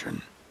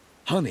deception.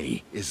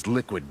 Honey is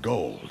liquid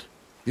gold.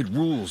 It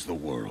rules the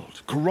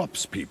world,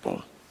 corrupts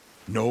people.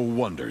 No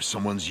wonder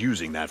someone's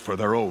using that for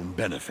their own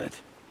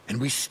benefit. And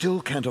we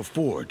still can't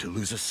afford to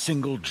lose a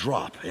single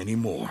drop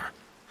anymore.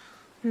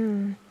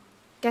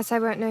 Guess I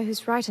won't know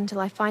who's right until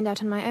I find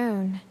out on my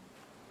own.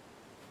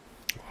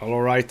 Well,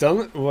 alright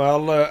then.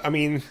 Well, I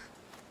mean...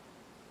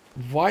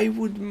 why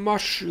would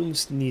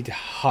mushrooms need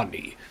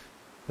honey?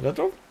 And I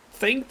don't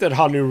think that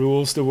honey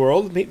rules the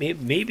world.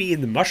 Maybe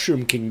in the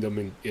Mushroom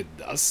Kingdom it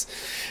does.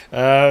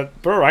 But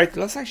alright,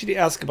 let's actually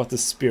ask about the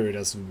spirit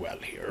as well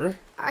here.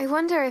 I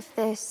wonder if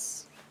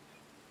this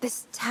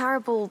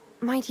terrible,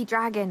 mighty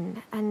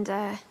dragon and,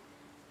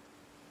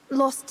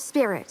 lost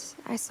spirit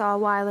I saw a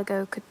while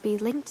ago could be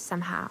linked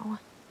somehow.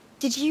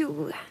 Did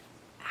you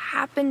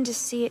happen to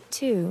see it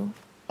too?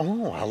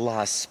 Oh, a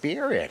lost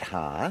spirit,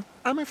 huh?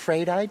 I'm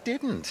afraid I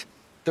didn't.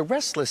 The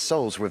restless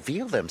souls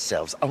reveal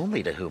themselves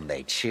only to whom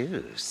they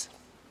choose.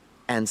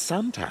 And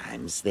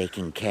sometimes they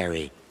can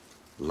carry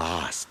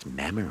lost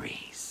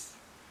memories.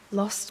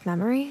 Lost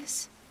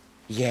memories?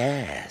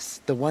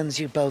 Yes, the ones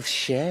you both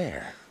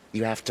share.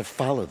 You have to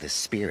follow the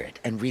spirit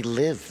and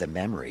relive the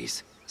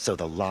memories so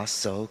the lost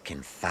soul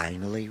can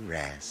finally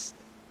rest.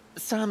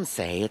 Some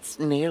say it's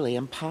nearly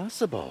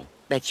impossible,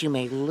 that you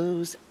may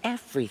lose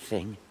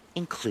everything,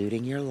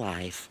 including your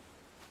life.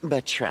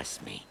 But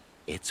trust me,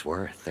 it's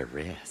worth the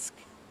risk.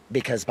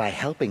 Because by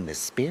helping the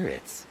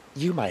spirits,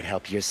 you might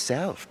help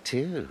yourself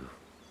too.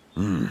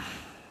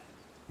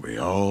 We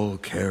all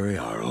carry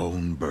our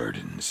own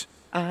burdens.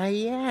 Ah,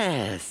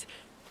 yes.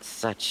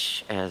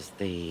 Such as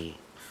the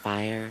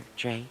fire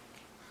drake?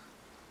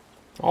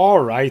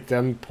 Alright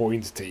then,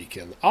 point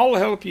taken. I'll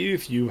help you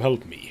if you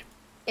help me.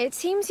 It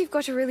seems you've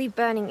got a really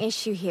burning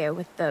issue here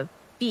with the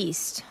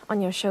beast on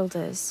your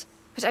shoulders.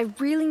 But I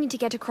really need to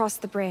get across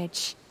the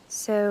bridge.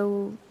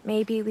 So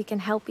maybe we can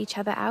help each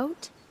other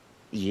out?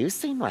 You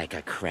seem like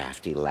a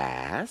crafty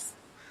lass.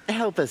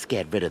 Help us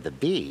get rid of the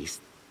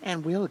beast,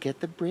 and we'll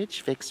get the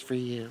bridge fixed for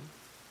you.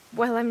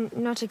 Well, I'm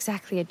not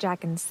exactly a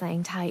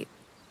dragon-slaying type.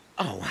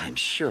 Oh, I'm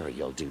sure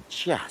you'll do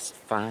just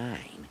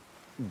fine.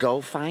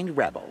 Go find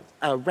Rebel,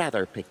 a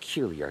rather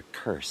peculiar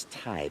cursed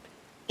type.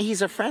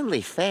 He's a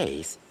friendly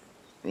face,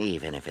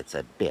 even if it's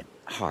a bit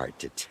hard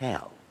to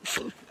tell.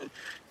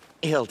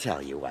 He'll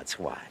tell you what's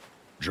what.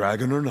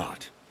 Dragon or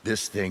not,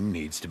 this thing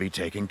needs to be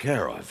taken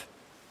care of.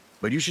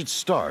 But you should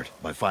start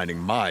by finding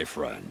my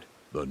friend,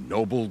 the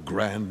Noble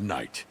Grand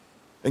Knight.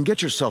 And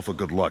get yourself a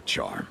good luck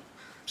charm,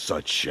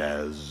 such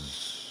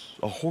as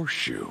a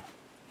horseshoe.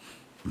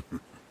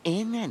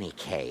 In any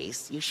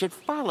case, you should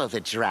follow the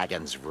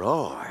dragon's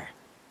roar.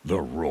 The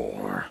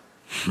roar.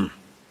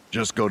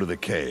 Just go to the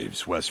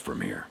caves west from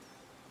here.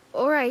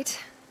 All right,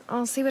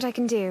 I'll see what I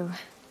can do.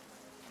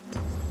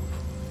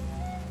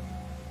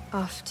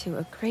 Off to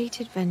a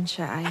great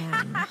adventure I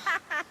am.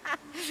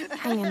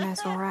 Hang in there,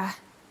 Zora.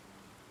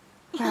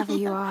 Wherever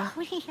you are.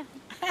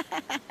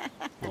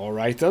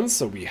 Alright then,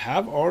 so we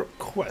have our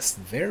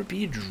quest. There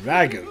be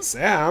dragons,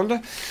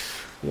 and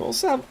we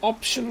also have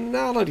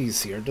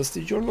optionalities here. Does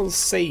the journal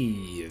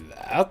say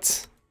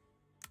that?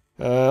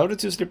 Of the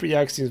two, Slippery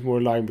Yak seems more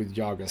in line with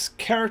Yaga's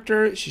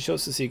character. She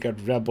chose to seek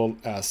out Rebel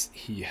as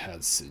he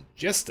had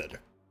suggested.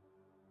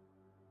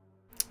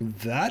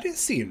 That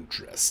is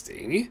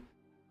interesting.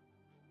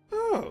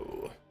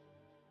 Oh.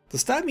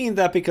 Does that mean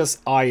that because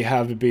I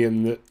have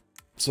been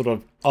sort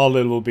of a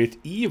little bit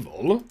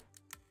evil?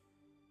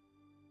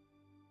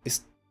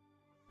 Is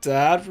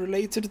that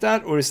related to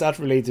that? Or is that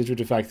related to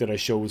the fact that I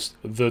chose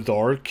the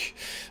dark,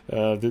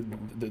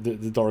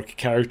 the dark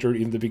character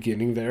in the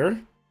beginning there?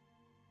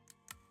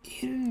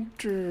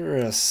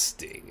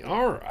 Interesting.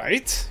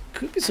 Alright.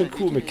 Could be some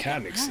cool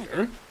mechanics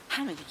here.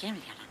 I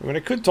mean, I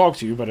could talk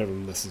to you, but I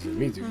don't necessarily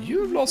need to.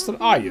 You've lost an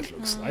eye, it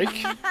looks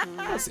like.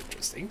 That's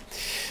interesting.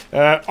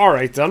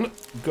 Alright then.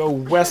 Go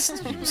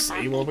west, you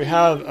say. Well, we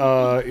have,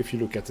 if you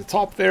look at the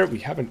top there, we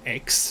have an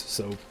X.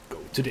 So, go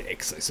to the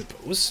X, I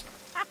suppose.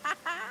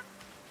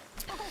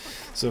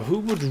 So, who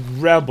would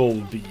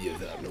Rebel be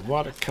then?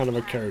 What kind of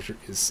a character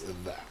is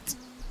that?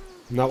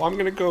 Now, I'm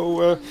gonna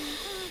go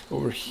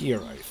over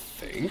here, I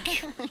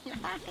think,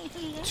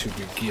 to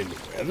begin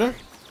with.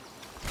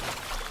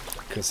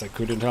 Because I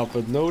couldn't help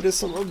but notice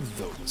some of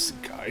those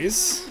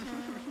guys.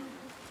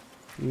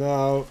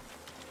 Now,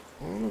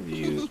 all of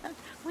you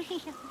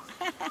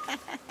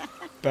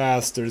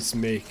bastards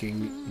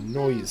making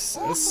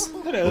noises.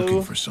 Hello.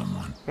 Looking for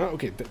someone. Oh,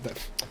 okay.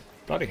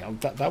 Bloody hell,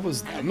 that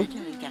was them.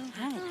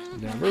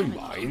 Never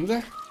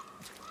mind.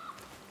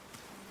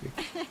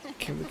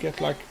 Can we get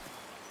like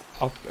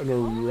up and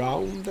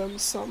around them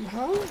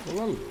somehow?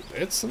 Well, a little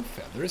bit. Some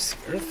feathers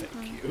here,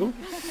 thank you.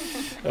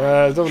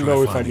 Don't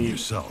know if I need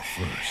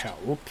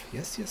help.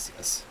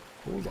 Yes.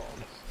 Hold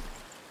on.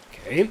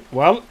 Okay,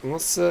 well,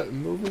 let's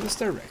move in this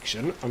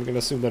direction. I'm gonna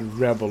assume that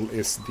Rebel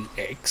is the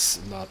X,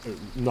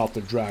 not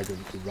the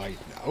dragon right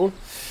now.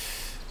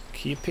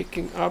 Keep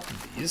picking up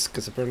these,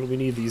 because apparently we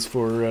need these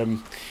for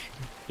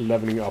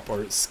leveling up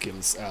our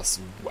skills as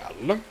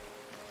well.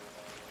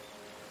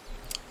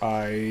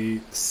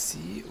 I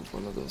see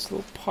one of those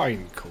little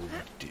pine cone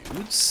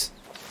dudes.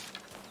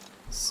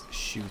 Let's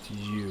shoot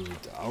you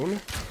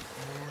down.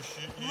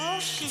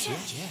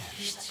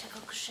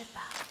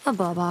 A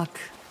Bobak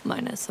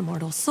minus a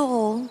mortal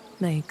soul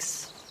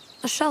makes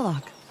a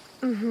Shellock.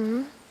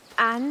 Mm-hmm.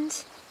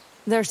 And?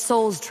 Their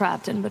souls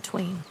trapped in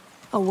between,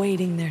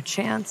 awaiting their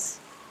chance.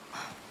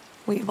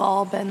 We've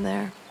all been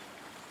there.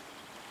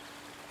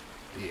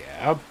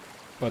 Yeah,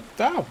 but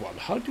that one,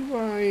 how do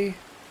I...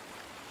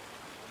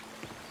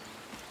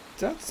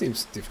 That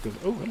seems difficult.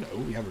 Oh,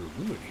 hello, we have a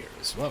ruin here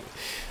as well.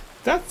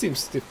 That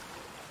seems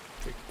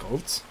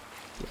difficult.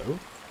 Hello.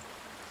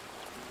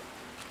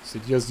 Is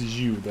it just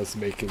you that's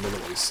making the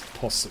noise?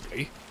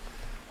 Possibly.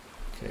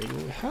 Okay,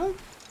 we have...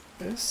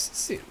 This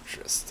is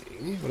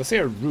interesting. When I say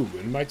a ruin,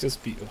 it might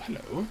just be... Oh,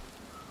 hello.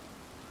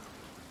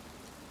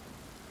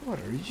 What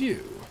are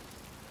you?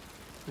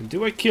 And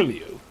do I kill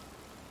you?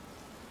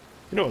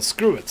 You know what,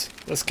 screw it.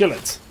 Let's kill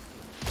it.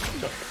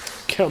 No,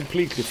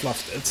 completely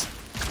fluffed it.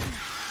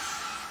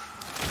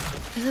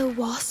 Are the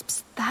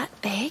wasps that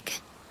big?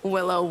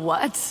 Willow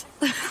what?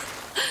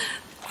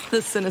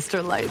 The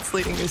sinister light's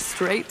leading you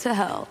straight to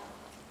hell.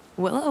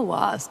 Willow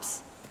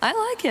wasps. I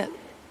like it.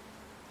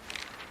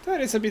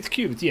 That is a bit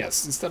cute,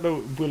 yes. Instead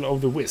of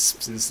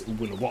will-o'-the-wisps, it's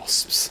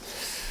will-o'-wasps.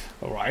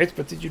 Alright,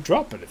 but did you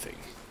drop anything?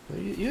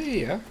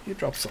 Yeah, you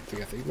dropped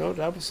something, I think. No,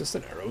 that was just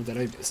an arrow that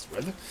I missed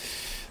with.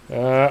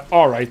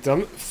 Alright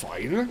then,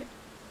 fine.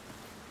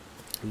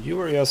 You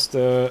were just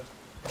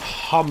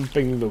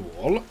humping the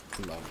wall.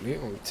 Lovely,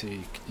 I'll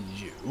take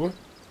you.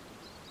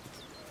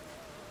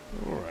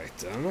 Alright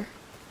then.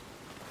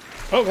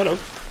 Oh, hello.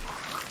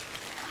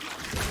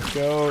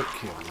 There we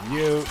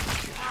go,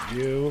 kill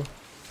you.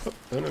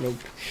 Oh, no.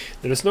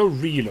 There is no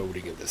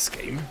reloading in this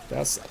game.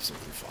 That's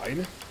absolutely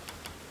fine.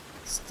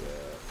 Let's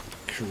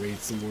create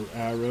some more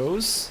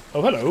arrows.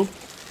 Oh, hello.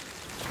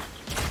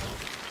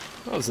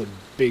 That was a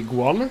big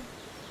one.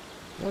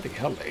 Bloody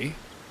hell, eh?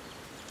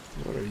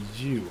 What are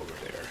you over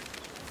there?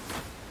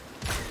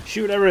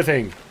 Shoot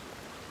everything!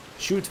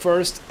 Shoot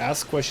first,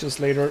 ask questions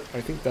later.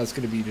 I think that's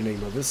going to be the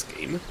name of this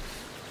game.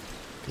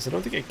 Because I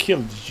don't think I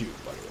killed you,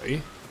 by the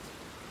way.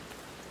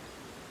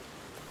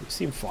 You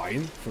seem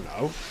fine for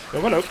now. Oh,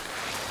 hello.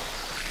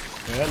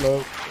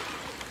 Hello.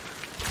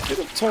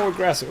 Little tall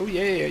grass. Oh,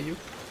 yeah, you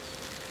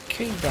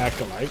came back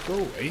alive. Go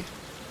away.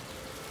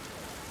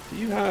 Do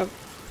you have...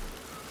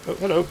 Oh,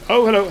 hello.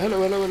 Oh, hello.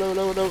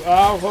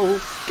 Ow,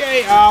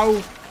 okay,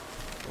 ow.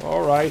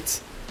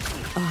 Alright.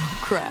 Oh,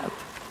 crap.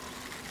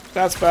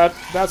 That's bad.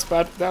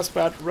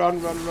 Run.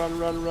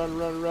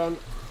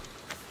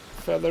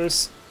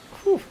 Feathers.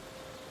 Whew.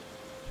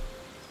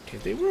 Okay,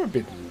 they were a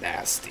bit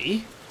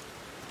nasty.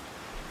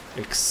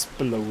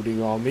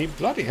 Exploding on me.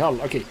 Bloody hell.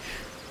 Okay.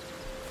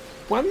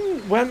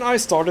 When I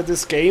started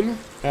this game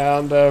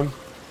and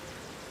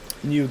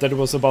knew that it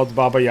was about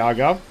Baba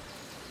Yaga,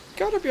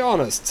 gotta be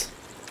honest,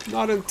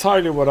 not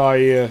entirely what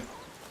I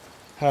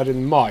had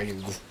in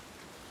mind.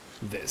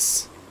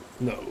 This.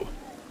 No.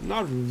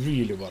 Not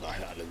really what I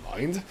had in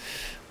mind.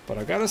 But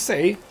I gotta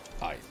say,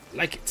 I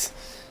like it.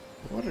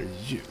 What are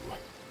you?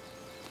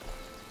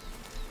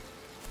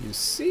 You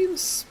seem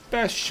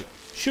special.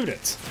 Shoot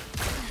it.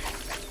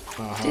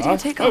 Did you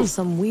take on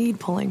some weed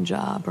pulling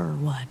job or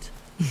what?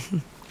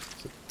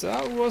 So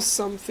that was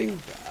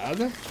something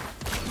bad.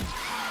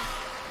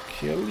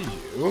 Kill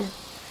you.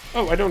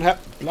 Oh, I don't have...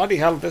 Bloody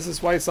hell, this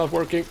is why it's not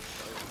working.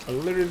 I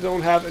literally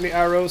don't have any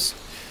arrows.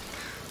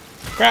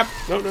 Crap!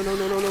 No, no, no,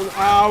 no, no, no.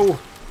 Ow!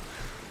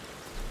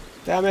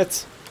 Damn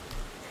it.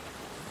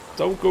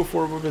 Don't go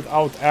forward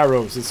without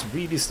arrows. It's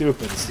really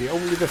stupid. It's the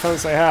only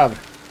defense I have.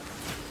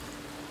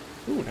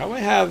 Ooh, now I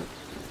have...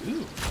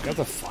 Ooh, got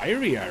a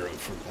fiery arrow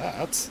from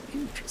that.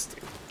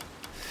 Interesting.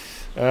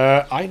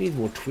 I need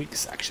more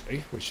twigs,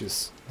 actually, which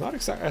is not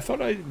exactly... I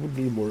thought I would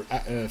need more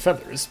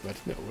feathers, but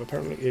no,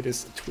 apparently it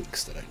is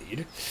twigs that I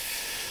need.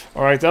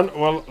 Alright then,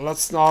 well,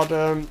 let's not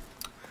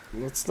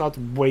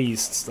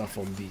waste stuff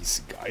on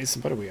these guys.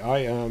 By the way,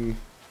 am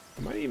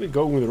I even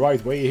going the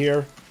right way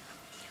here?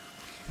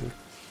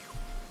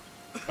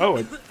 Oh,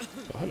 oh,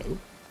 hello.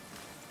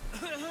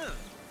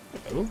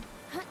 Hello.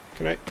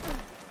 Can I...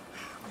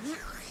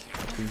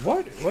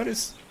 What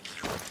is...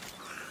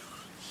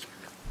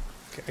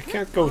 Okay, I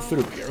can't go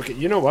through here. Okay,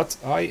 you know what?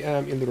 I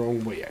am in the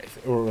wrong way,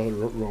 or the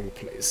wrong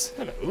place.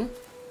 Hello.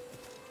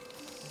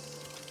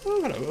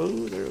 Oh, hello.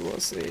 Oh, there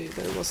was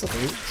a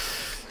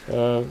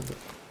thing.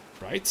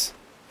 Right.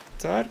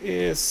 That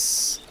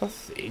is a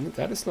thing.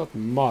 That is not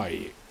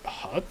my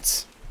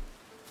hut.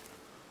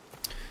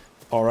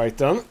 Alright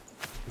then.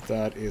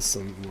 That is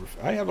some more...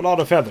 I have a lot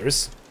of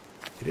feathers.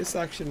 It is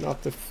actually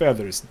not the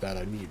feathers that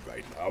I need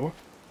right now.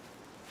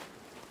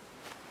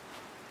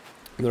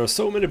 There are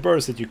so many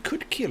birds that you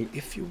could kill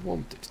if you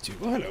wanted to.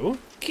 Oh, hello.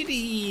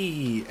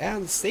 Kitty!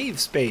 And save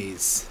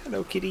space.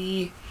 Hello,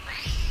 kitty.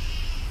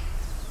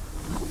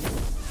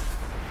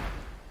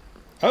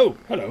 Oh,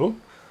 hello.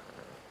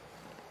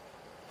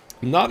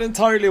 Not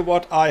entirely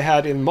what I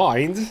had in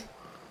mind.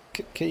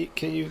 Can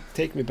you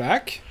take me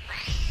back?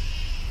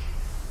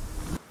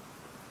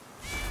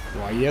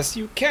 Why, yes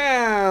you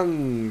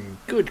can!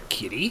 Good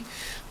kitty.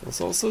 Let's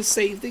also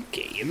save the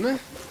game. There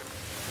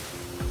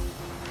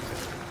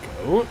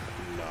we go.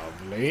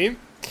 Lovely.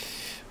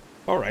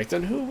 Alright,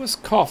 and who was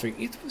coughing?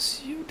 It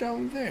was you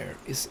down there,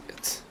 isn't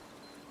it?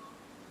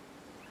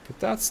 But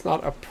that's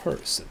not a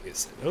person,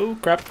 is it? Oh,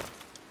 crap.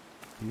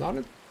 Not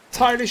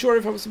entirely sure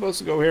if I'm supposed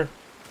to go here.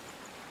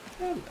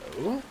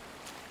 Hello.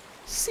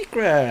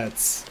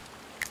 Secrets!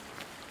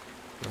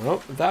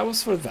 Well, that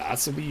was for that,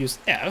 so we use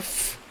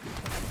F.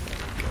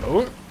 There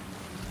we go.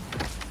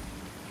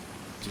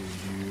 Do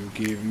you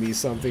give me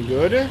something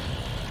good?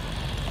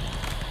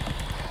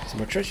 So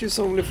my treasure is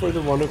only for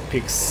the one who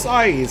picks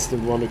sides, the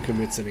one who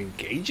commits and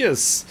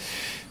engages.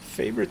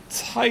 Favorite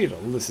title,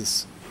 this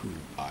is who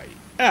I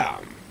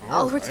am.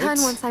 I'll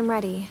return once I'm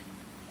ready.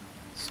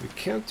 So we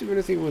can't do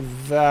anything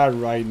with that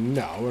right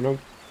now, and I'm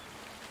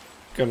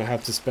gonna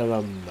have to spell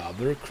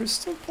another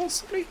crystal,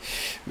 possibly?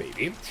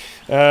 Maybe.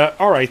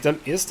 Alright then,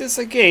 is this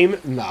a game?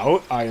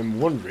 Now I am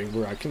wondering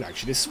where I can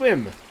actually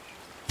swim.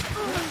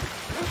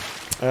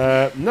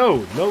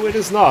 No, it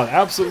is not.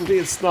 Absolutely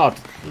it's not.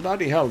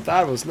 Bloody hell,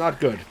 that was not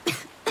good.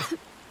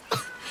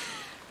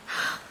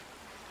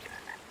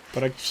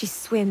 But If she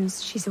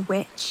swims, she's a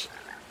witch.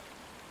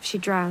 If she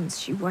drowns,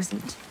 she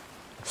wasn't.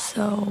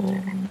 So,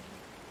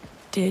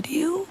 did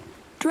you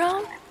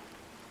drown?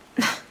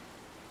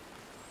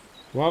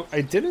 Well,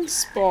 I didn't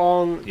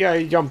spawn... Yeah,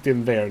 I jumped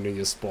in there and then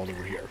just spawned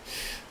over here.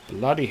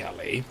 Bloody hell,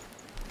 eh?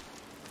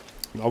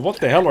 Now, what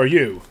the hell are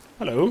you?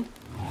 Hello?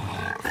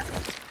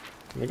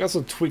 I got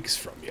some twigs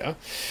from you.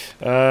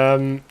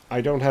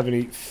 I don't have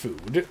any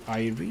food.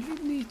 I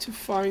really need to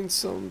find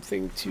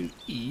something to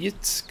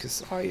eat,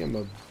 because I am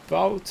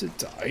about to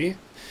die.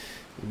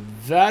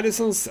 That is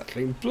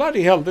unsettling.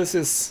 Bloody hell, this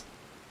is...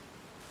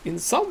 in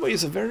some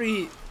ways a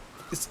very...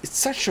 It's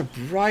such a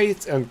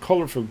bright and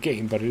colorful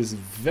game, but it is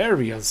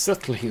very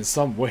unsettling in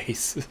some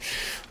ways.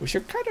 Which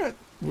I kind of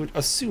would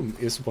assume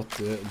is what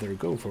they're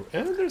going for.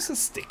 And there's a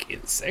stick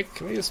insect.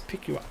 Can I just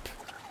pick you up?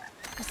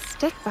 A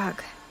stick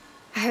bug.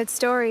 I heard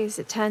stories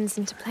it turns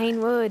into plain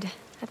wood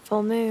at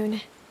full moon.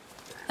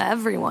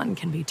 Everyone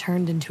can be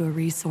turned into a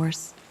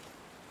resource.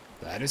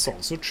 That is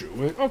also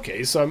true.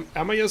 Okay, so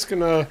am I just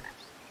gonna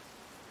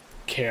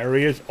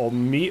carry it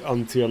on me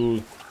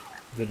until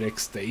the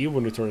next day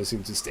when it turns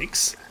into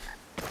sticks?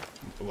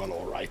 Well,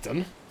 alright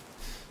then.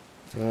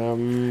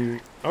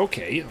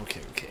 Okay.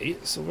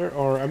 So where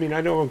are... I mean,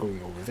 I know I'm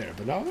going over there,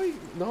 but now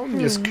I'm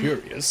just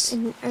curious.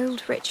 An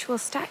old ritual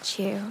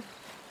statue.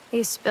 They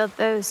used to build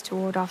those to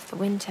ward off the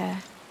winter.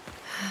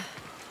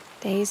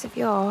 Days of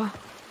yore.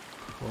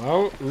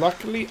 Well,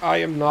 luckily I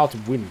am not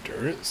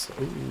winter. So,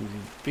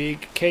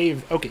 big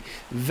cave. Okay,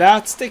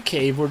 that's the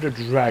cave where the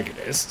dragon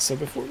is. So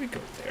before we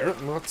go there,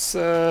 let's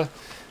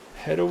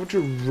head over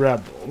to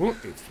Rebel,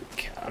 if we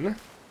can.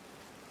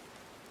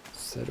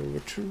 Let's head over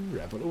to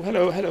Rebel. Oh,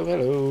 hello.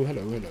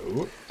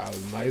 A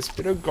nice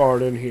bit of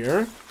garden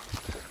here.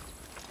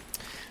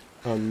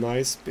 A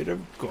nice bit of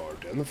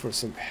garden for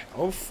some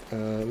health.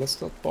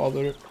 Let's not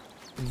bother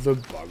the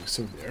bugs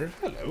over there.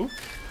 Hello.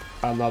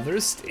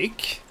 Another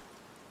stick.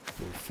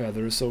 More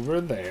feathers over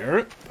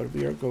there, but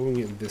we are going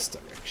in this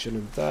direction,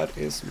 and that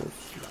is more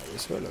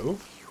flowers. Hello.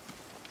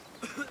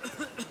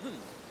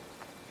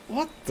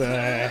 What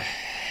the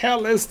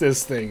hell is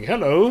this thing?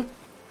 Hello.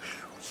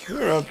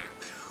 You're a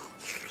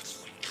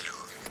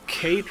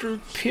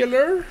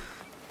caterpillar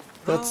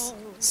that's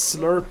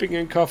slurping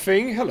and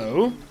coughing.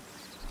 Hello.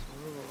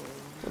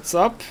 What's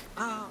up?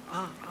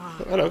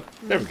 Hello.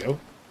 There we go.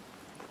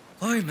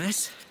 Oi,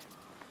 miss.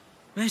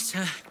 Miss,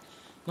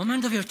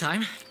 moment of your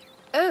time.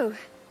 Oh,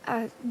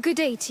 good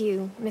day to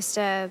you,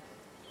 Mr.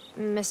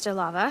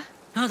 Lava.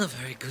 Not a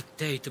very good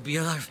day to be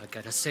alive, I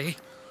gotta say.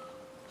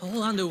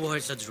 All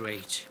underworld's at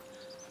rage.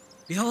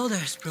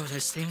 Beholders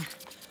protesting,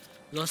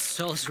 lost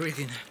souls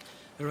writhing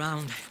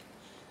around,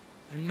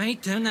 and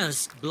made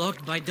tunnels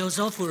blocked by those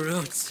awful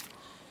roots.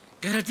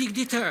 Gotta dig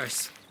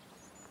deters.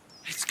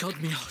 It's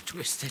got me all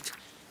twisted.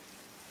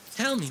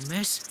 Tell me,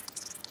 miss,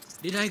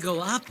 did I go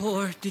up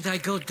or did I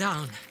go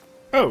down?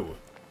 Oh.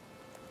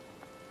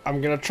 I'm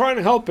gonna try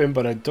and help him,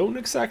 but I don't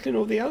exactly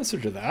know the answer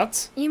to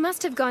that. You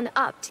must have gone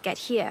up to get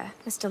here,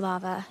 Mr.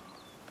 Lava.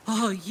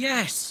 Oh,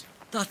 yes,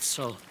 that's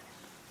so.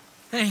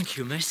 Thank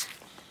you, miss.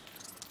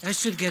 I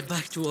should get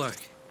back to work.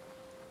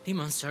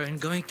 Demons aren't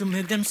going to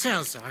milk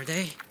themselves, are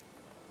they?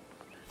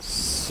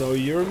 So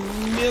you're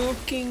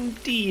milking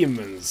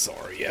demons,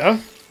 are ya?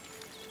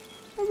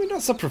 I mean,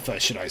 that's a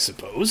profession, I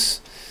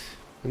suppose.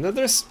 And then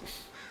there's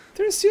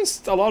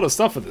just a lot of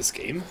stuff in this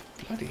game.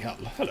 Bloody hell.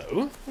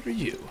 Hello, what are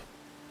you?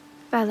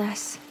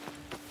 Veles,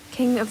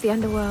 king of the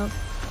underworld,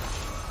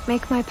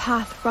 make my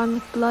path run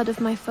with blood of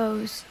my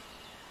foes.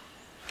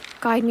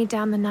 Guide me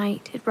down the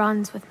night, it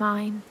runs with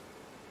mine.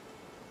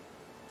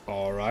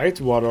 Alright,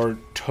 what are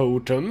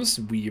totems?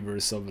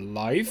 Weavers of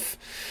life.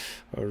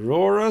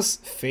 Auroras,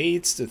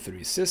 fates, the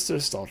three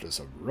sisters, daughters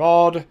of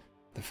Rod.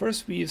 The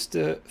first weaves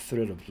the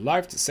thread of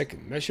life, the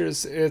second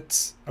measures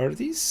it. Are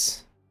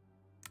these?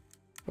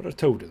 What are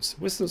totems?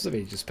 Wisdoms of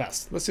ages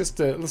past. Let's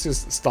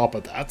just stop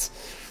at that.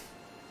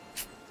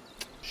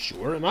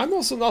 Sure, and I'm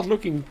also not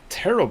looking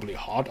terribly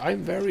hot.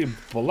 I'm very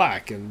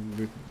black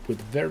and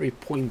with very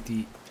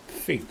pointy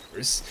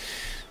fingers.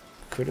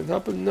 Couldn't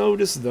help but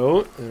notice,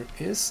 though, there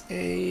is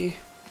a...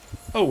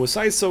 Oh, was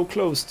I so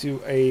close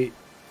to a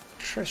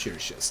treasure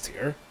chest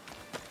here?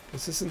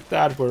 This isn't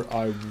that where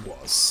I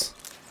was.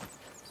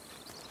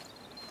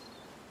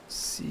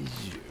 See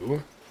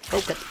you.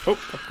 Oh, crap. Oh,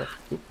 crap, crap.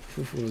 Oop,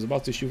 I was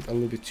about to shoot a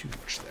little bit too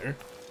much there.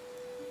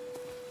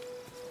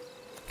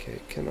 Okay,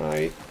 can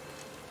I...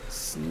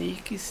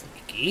 Sneaky,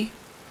 sneaky.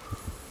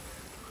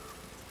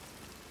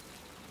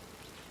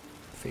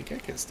 I think I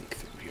can sneak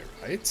through here,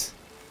 right?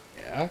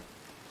 Yeah.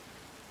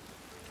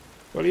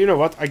 Well, you know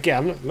what?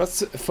 Again,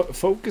 let's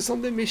focus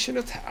on the mission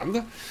at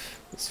hand.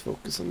 Let's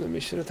focus on the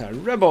mission at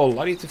hand. Rebel!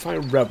 I need to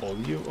find Rebel.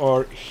 You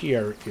are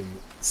here in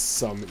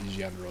some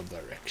general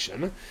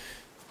direction.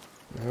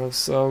 I have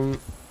some...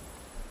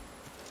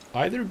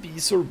 either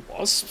bees or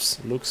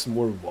wasps. Looks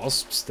more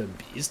wasps than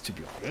bees, to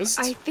be honest.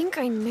 I think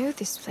I know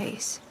this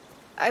place.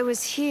 I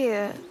was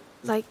here,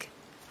 like...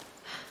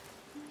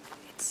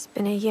 It's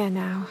been a year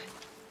now.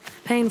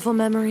 Painful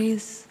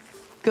memories?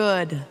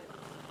 Good.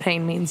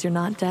 Pain means you're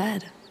not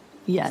dead.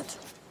 Yet.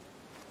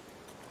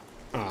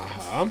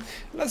 Uh-huh.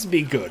 Let's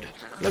be good.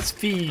 Let's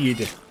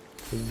feed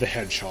the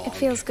hedgehog. It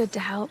feels good to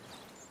help.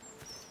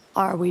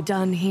 Are we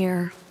done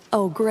here?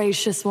 Oh,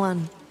 gracious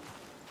one.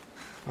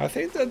 I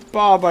think that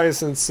Baba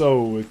isn't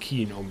so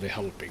keen on the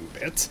helping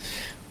bit.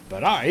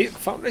 But I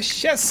found a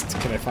chest.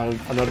 Can I find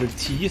another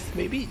teeth,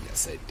 maybe?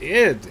 Yes, I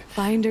did.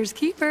 Finders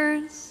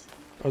keepers.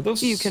 Are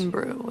those... You can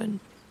brew an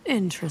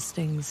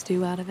interesting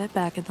stew out of it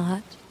back in the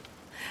hut.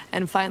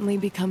 And finally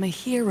become a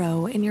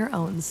hero in your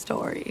own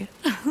story.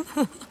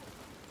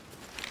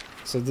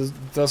 So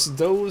does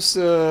those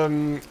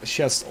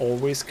chests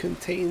always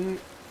contain...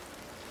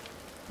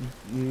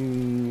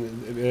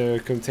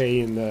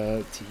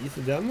 teeth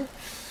then?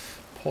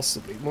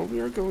 Possibly. Well, we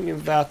are going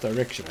in that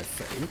direction, I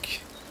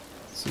think.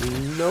 So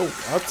you know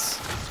what?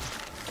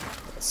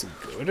 That's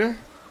good.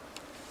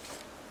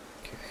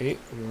 Okay,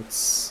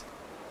 let's...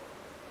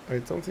 I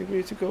don't think we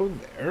need to go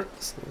there.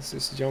 So let's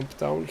just jump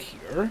down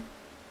here.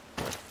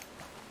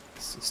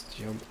 Let's just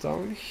jump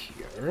down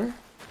here.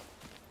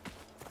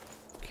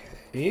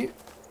 Okay.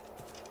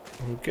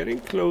 We're getting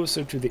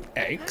closer to the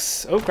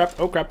eggs. Oh crap,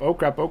 oh crap, oh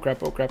crap, oh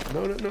crap, oh crap.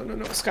 No, no, no, no,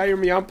 no.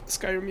 Skyrim jump,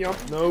 Skyrim jump.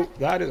 No,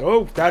 that is...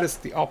 Oh, that is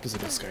the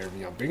opposite of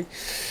Skyrim jumping.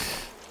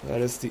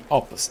 That is the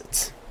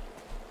opposite.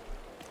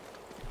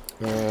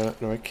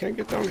 No, I can't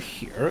get down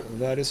here.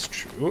 That is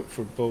true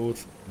for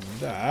both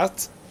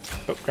that.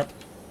 Oh crap.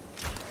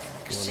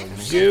 One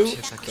of you.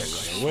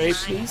 Get away,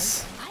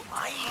 please.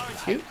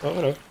 Thank you. Oh,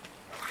 hello.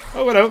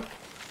 Oh, hello.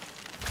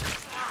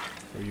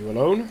 Are you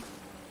alone?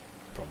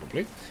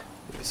 Probably.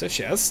 There's a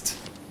chest.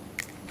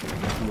 Can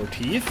I get more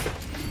teeth?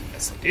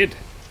 Yes, I did.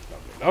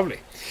 Lovely,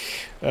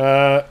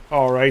 lovely.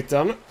 Alright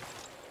then.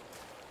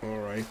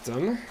 Alright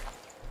then.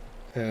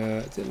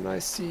 Didn't I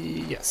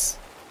see... Yes.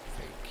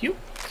 Thank you.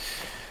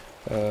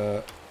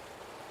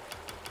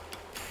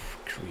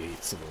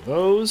 Create some of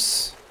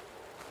those.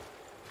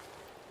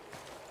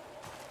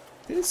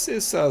 This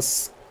is a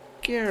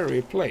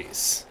scary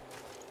place.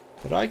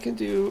 But I can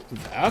do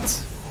that.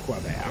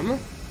 Whabam.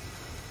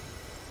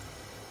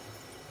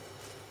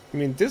 I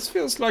mean, this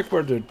feels like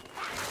where the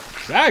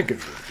dragon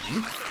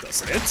would be,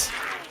 doesn't it?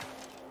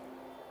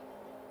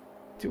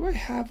 Do I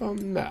have a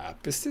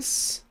map? Is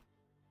this...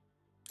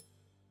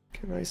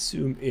 Can I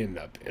zoom in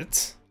a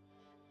bit?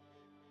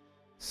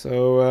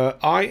 So,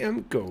 I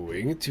am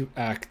going to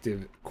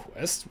active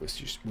quest,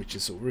 which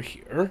is over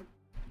here.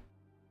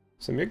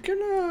 So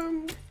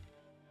I'm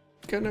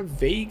gonna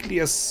vaguely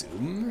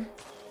assume,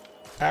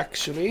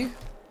 actually,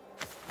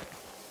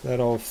 that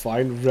I'll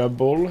find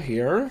Rebel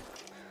here.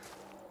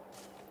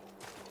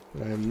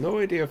 But I have no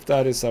idea if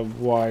that is a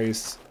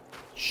wise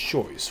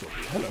choice for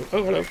me. Hello,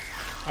 oh hello,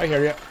 I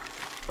hear ya.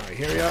 I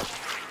hear ya.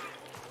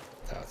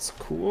 That's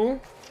cool.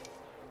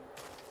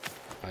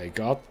 I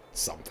got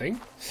something.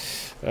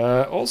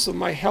 Also,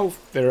 my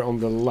health there on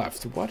the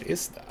left. What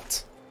is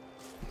that?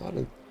 Not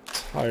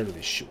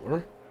entirely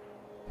sure.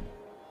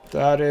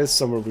 That is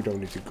somewhere we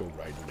don't need to go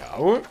right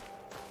now.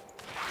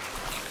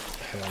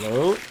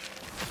 Hello.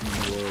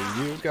 Who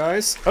are you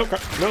guys? Okay,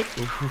 no.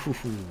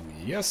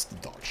 Yes,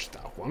 dodge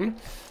that one,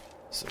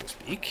 so to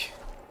speak.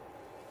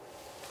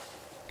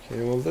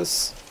 Okay, well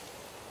this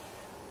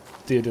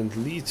didn't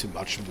lead to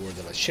much more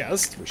than a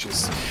chest, which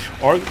is...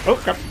 Oh,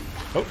 crap.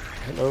 Oh,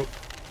 hello.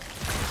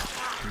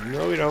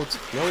 No, we don't.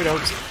 No, we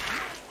don't.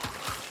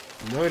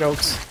 No, we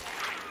don't.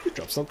 You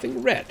dropped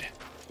something red.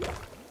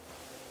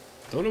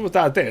 Don't know what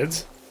that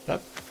did. That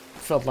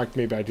felt like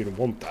maybe I didn't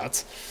want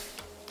that.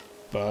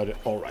 But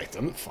alright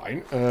then,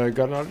 fine.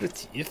 Got another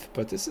teeth,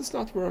 but this is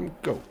not where I'm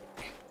going.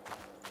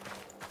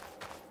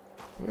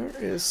 Where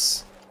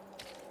is...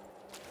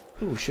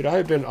 Ooh, should I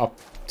have been up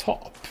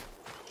top?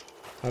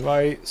 Have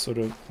I sort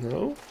of...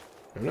 No?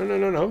 No, no,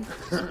 no, no,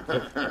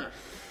 no.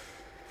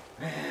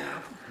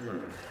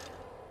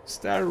 Is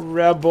that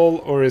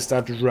Rebel or is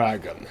that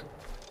Dragon?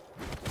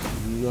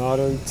 Not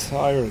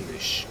entirely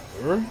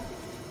sure.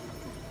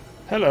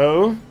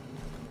 Hello?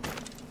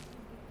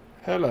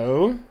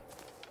 Hello?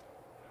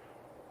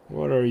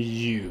 What are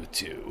you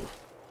two?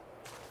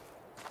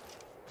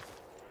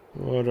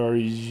 What are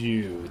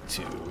you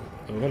two?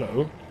 Oh,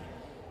 hello.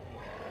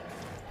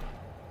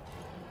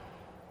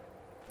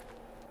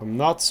 I'm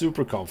not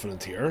super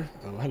confident here.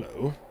 Oh,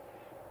 hello.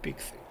 Big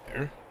thing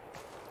there.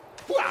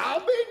 Well, I'll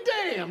be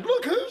damned!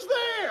 Look who's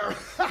there!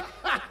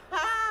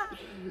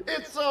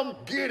 It's some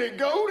giddy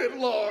goat at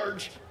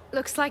large.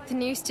 Looks like the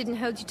noose didn't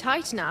hold you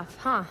tight enough,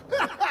 huh?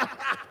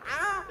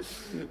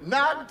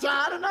 Not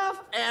tight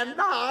enough and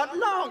not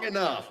long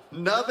enough.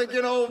 Nothing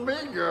can hold me,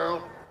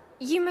 girl.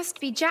 You must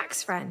be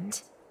Jack's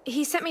friend.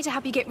 He sent me to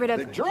help you get rid of...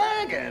 The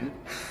dragon?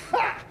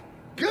 Ha!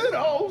 Good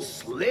old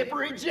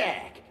Slippery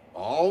Jack.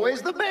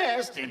 Always the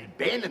best in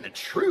bending the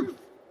truth.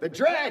 The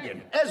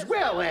dragon, as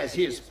well as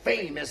his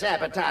famous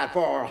appetite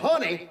for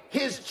honey,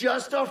 is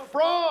just a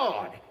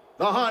fraud.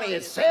 The honey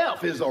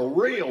itself is a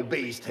real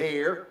beast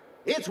here.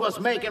 It's what's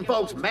making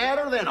folks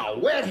madder than a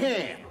wet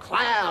hen,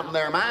 clouding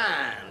their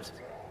minds.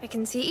 I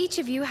can see each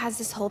of you has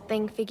this whole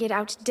thing figured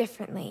out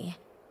differently.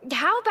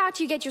 How about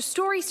you get your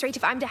story straight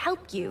if I'm to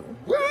help you?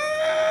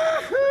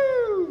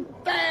 Woohoo!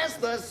 That's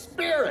the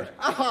spirit.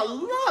 I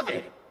love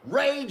it.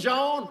 Rage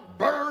on,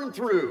 burn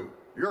through.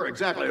 You're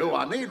exactly who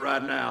I need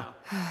right now.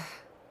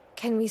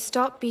 Can we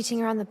stop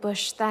beating around the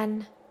bush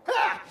then?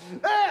 Ha!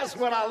 That's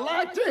what I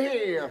like to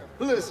hear.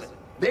 Listen,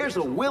 there's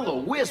a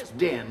will-o-wisp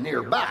den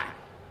nearby.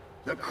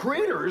 The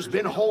critter's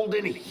been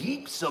holding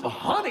heaps of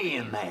honey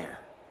in there.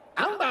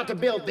 I'm about to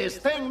build this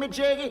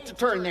thingamajiggy to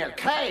turn their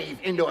cave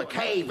into a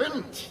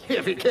cave-in,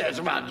 if you catch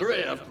my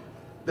drift.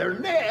 Their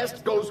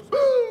nest goes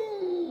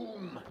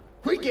boom!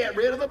 We get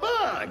rid of the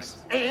bugs,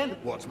 and,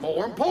 what's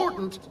more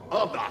important,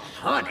 of the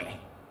honey.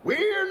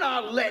 We're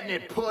not letting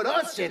it put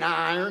us in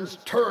irons,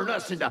 turn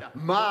us into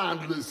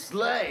mindless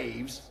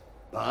slaves.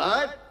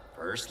 But,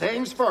 first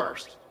things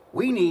first,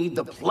 we need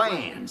the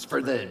plans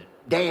for the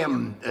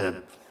damn,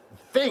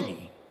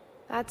 thingy.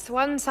 That's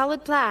one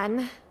solid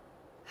plan.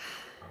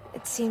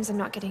 It seems I'm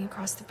not getting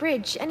across the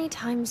bridge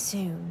anytime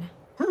soon.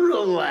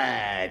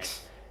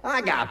 Relax.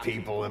 I got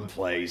people in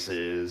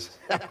places.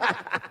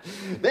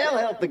 They'll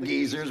help the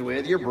geezers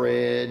with your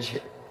bridge.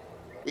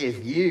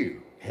 If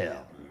you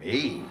help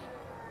me.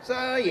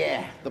 So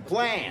yeah, the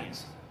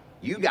plans.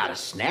 You gotta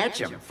snatch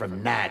them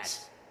from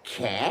Knight's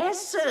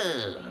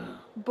castle.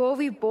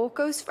 Bovi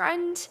Borko's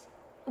friend?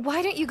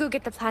 Why don't you go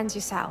get the plans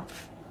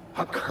yourself?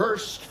 A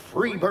cursed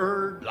free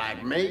bird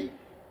like me?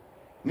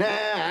 Nah,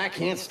 I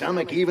can't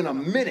stomach even a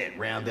minute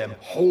round them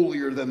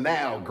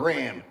holier-than-thou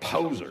grand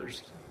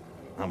posers.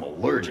 I'm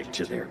allergic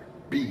to their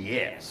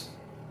BS.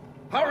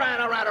 All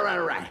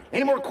right.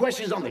 Any more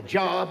questions on the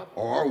job,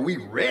 or are we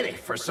ready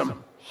for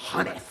some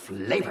honey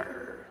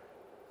flavor?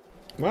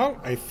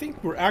 Well, I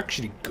think we're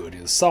actually good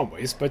in some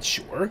ways, but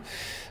sure.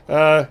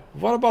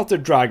 What about the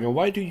dragon?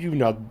 Why do you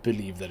not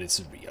believe that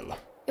it's real?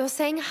 You're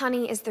saying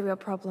honey is the real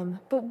problem,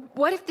 but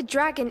what if the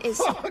dragon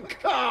is... Oh,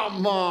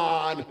 come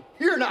on!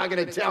 You're not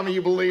gonna tell me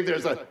you believe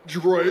there's a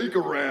Drake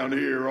around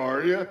here,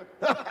 are you?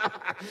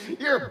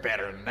 You're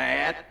better than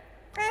that.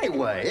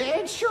 Anyway,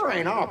 it sure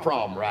ain't our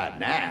problem right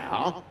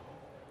now.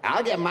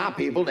 I'll get my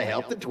people to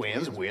help the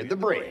twins with the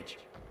bridge.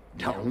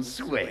 Don't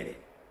sweat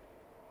it.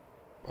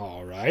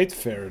 Alright,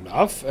 fair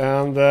enough.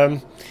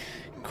 And,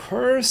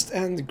 Cursed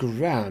and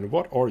Grand,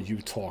 what are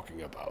you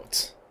talking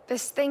about?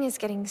 This thing is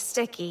getting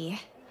sticky.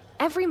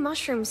 Every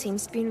mushroom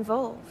seems to be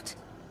involved,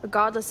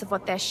 regardless of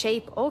what their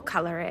shape or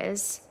color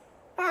is.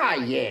 Ah,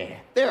 yeah.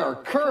 There are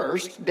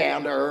cursed,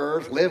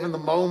 down-to-earth,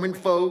 live-in-the-moment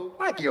folk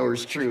like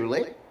yours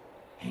truly.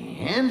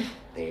 And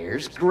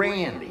there's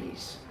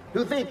Grandies,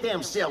 who think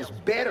themselves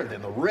better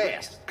than the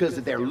rest because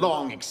of their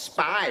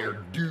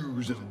long-expired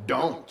do's and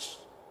don'ts.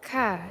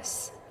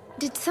 Curse.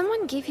 Did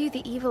someone give you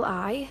the evil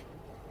eye?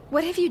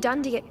 What have you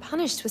done to get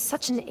punished with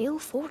such an ill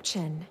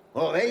fortune?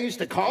 Well, they used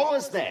to call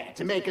us that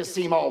to make us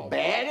seem all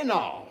bad and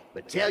all.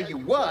 But tell you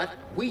what,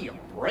 we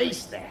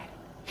embrace that.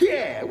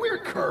 Yeah, we're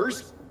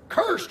cursed.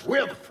 Cursed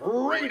with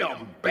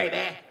freedom,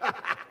 baby!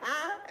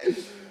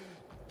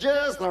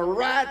 Just the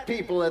right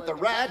people at the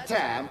right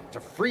time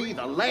to free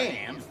the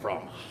land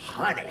from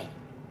honey.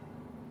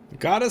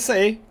 Gotta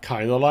say,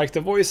 kinda like the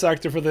voice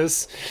actor for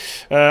this.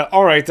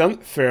 Alright then,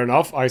 fair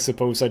enough. I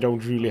suppose I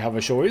don't really have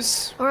a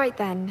choice. Alright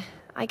then,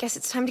 I guess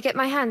it's time to get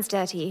my hands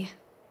dirty.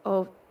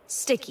 Or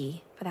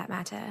sticky, for that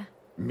matter.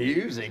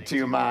 Music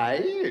to my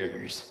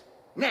ears.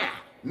 Now,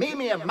 meet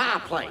me at my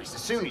place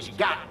as soon as you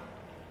got it.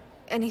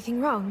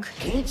 Anything wrong?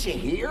 Can't you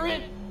hear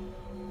it?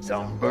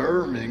 Some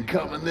vermin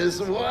coming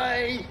this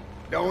way.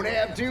 Don't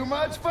have too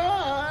much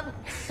fun.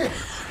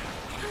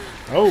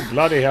 Oh,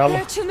 bloody hell.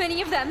 There are too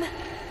many of them.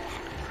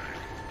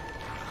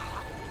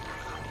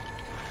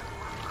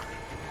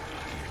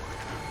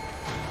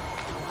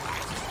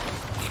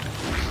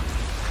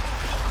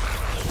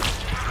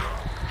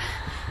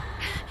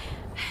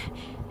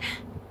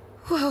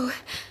 Whoa,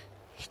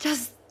 it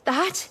does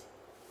that?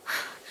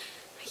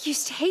 I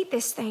used to hate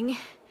this thing.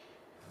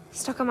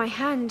 Stuck on my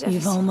hand.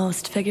 You've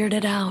almost figured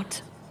it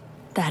out.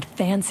 That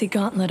fancy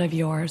gauntlet of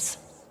yours.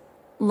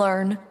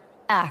 Learn,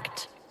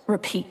 act,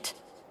 repeat.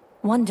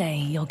 One day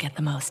you'll get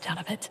the most out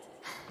of it.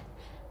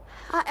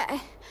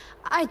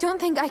 I don't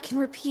think I can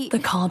repeat. The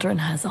cauldron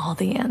has all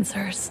the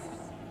answers.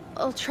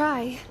 I'll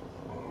try.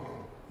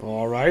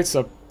 Alright,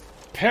 so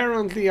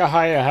apparently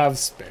I have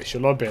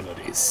special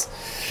abilities.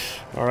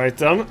 Alright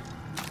then.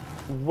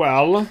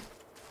 Well,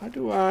 how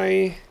do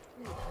I...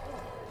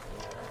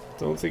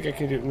 Don't think I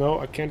can do... No,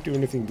 I can't do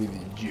anything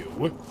with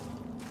you.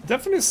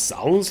 Definitely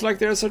sounds like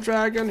there's a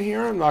dragon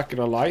here, I'm not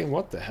gonna lie.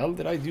 What the hell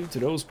did I do to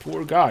those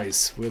poor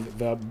guys with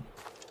the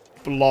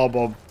blob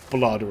of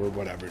blood or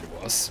whatever it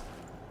was?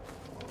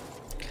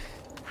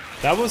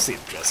 That was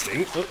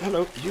interesting. Oh,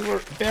 hello, you were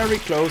very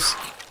close.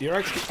 You're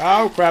actually...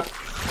 Oh, crap.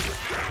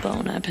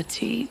 Bon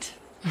appetit.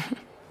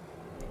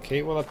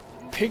 Okay, well, I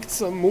picked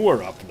some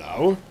more up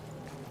now.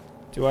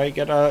 Do I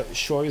get a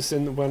choice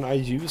in when I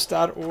use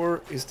that,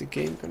 or is the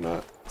game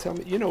gonna tell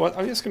me? You know what,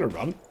 I'm just gonna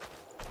run.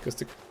 Because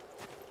the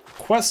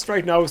quest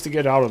right now is to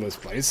get out of this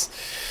place.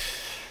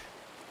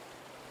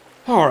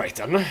 Alright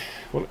then.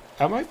 Well,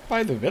 am I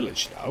by the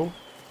village now?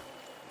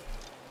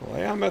 Well, I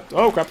am at...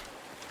 Oh, crap.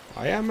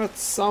 I am at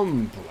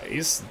some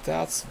place.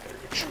 That's very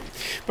true.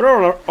 But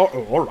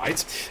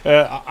alright.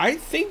 I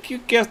think you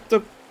get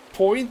the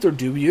point, or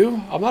do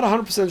you? I'm not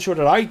 100% sure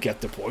that I get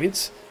the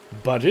point.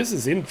 But this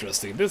is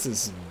interesting. This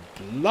is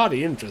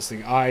bloody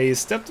interesting. I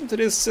stepped into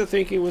this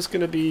thinking it was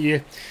going to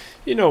be,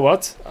 you know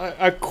what,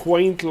 a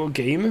quaint little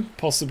game,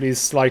 possibly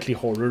slightly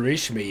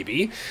horror-ish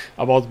maybe,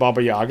 about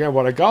Baba Yaga.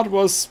 What I got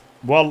was,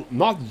 well,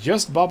 not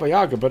just Baba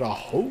Yaga, but a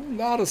whole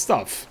lot of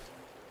stuff.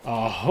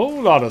 A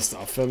whole lot of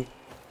stuff. And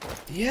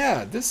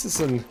yeah, this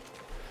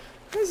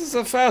is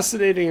a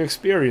fascinating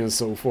experience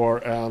so far.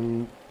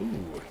 And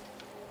ooh,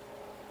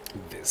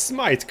 this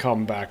might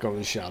come back on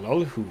the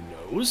channel. Who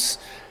knows?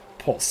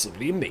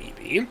 Possibly,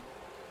 maybe.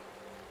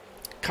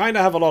 Kind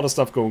of have a lot of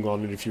stuff going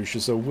on in the future,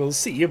 so we'll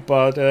see.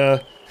 But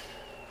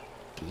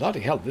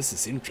bloody hell, this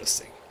is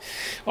interesting.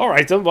 All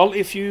right, then. Well,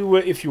 if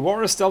you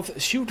are a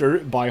stealth shooter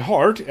by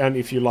heart, and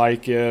if you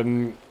like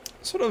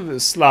sort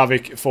of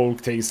Slavic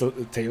folk tales,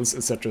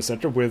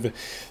 etc., with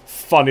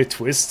funny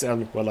twists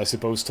and, well, I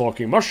suppose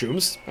talking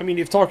mushrooms. I mean,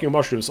 if talking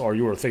mushrooms are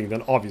your thing,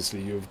 then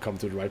obviously you've come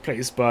to the right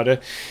place.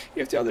 But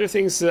if the other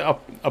things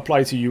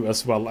apply to you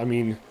as well, I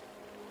mean,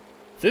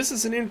 this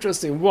is an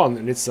interesting one,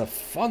 and it's a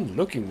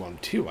fun-looking one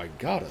too, I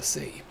gotta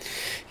say.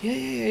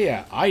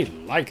 Yeah, I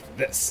like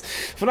this.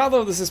 For now,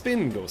 though, this has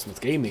been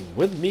ghostmutgaming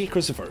with me,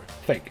 Christopher.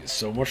 Thank you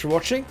so much for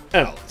watching,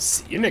 and I'll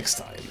see you next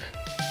time.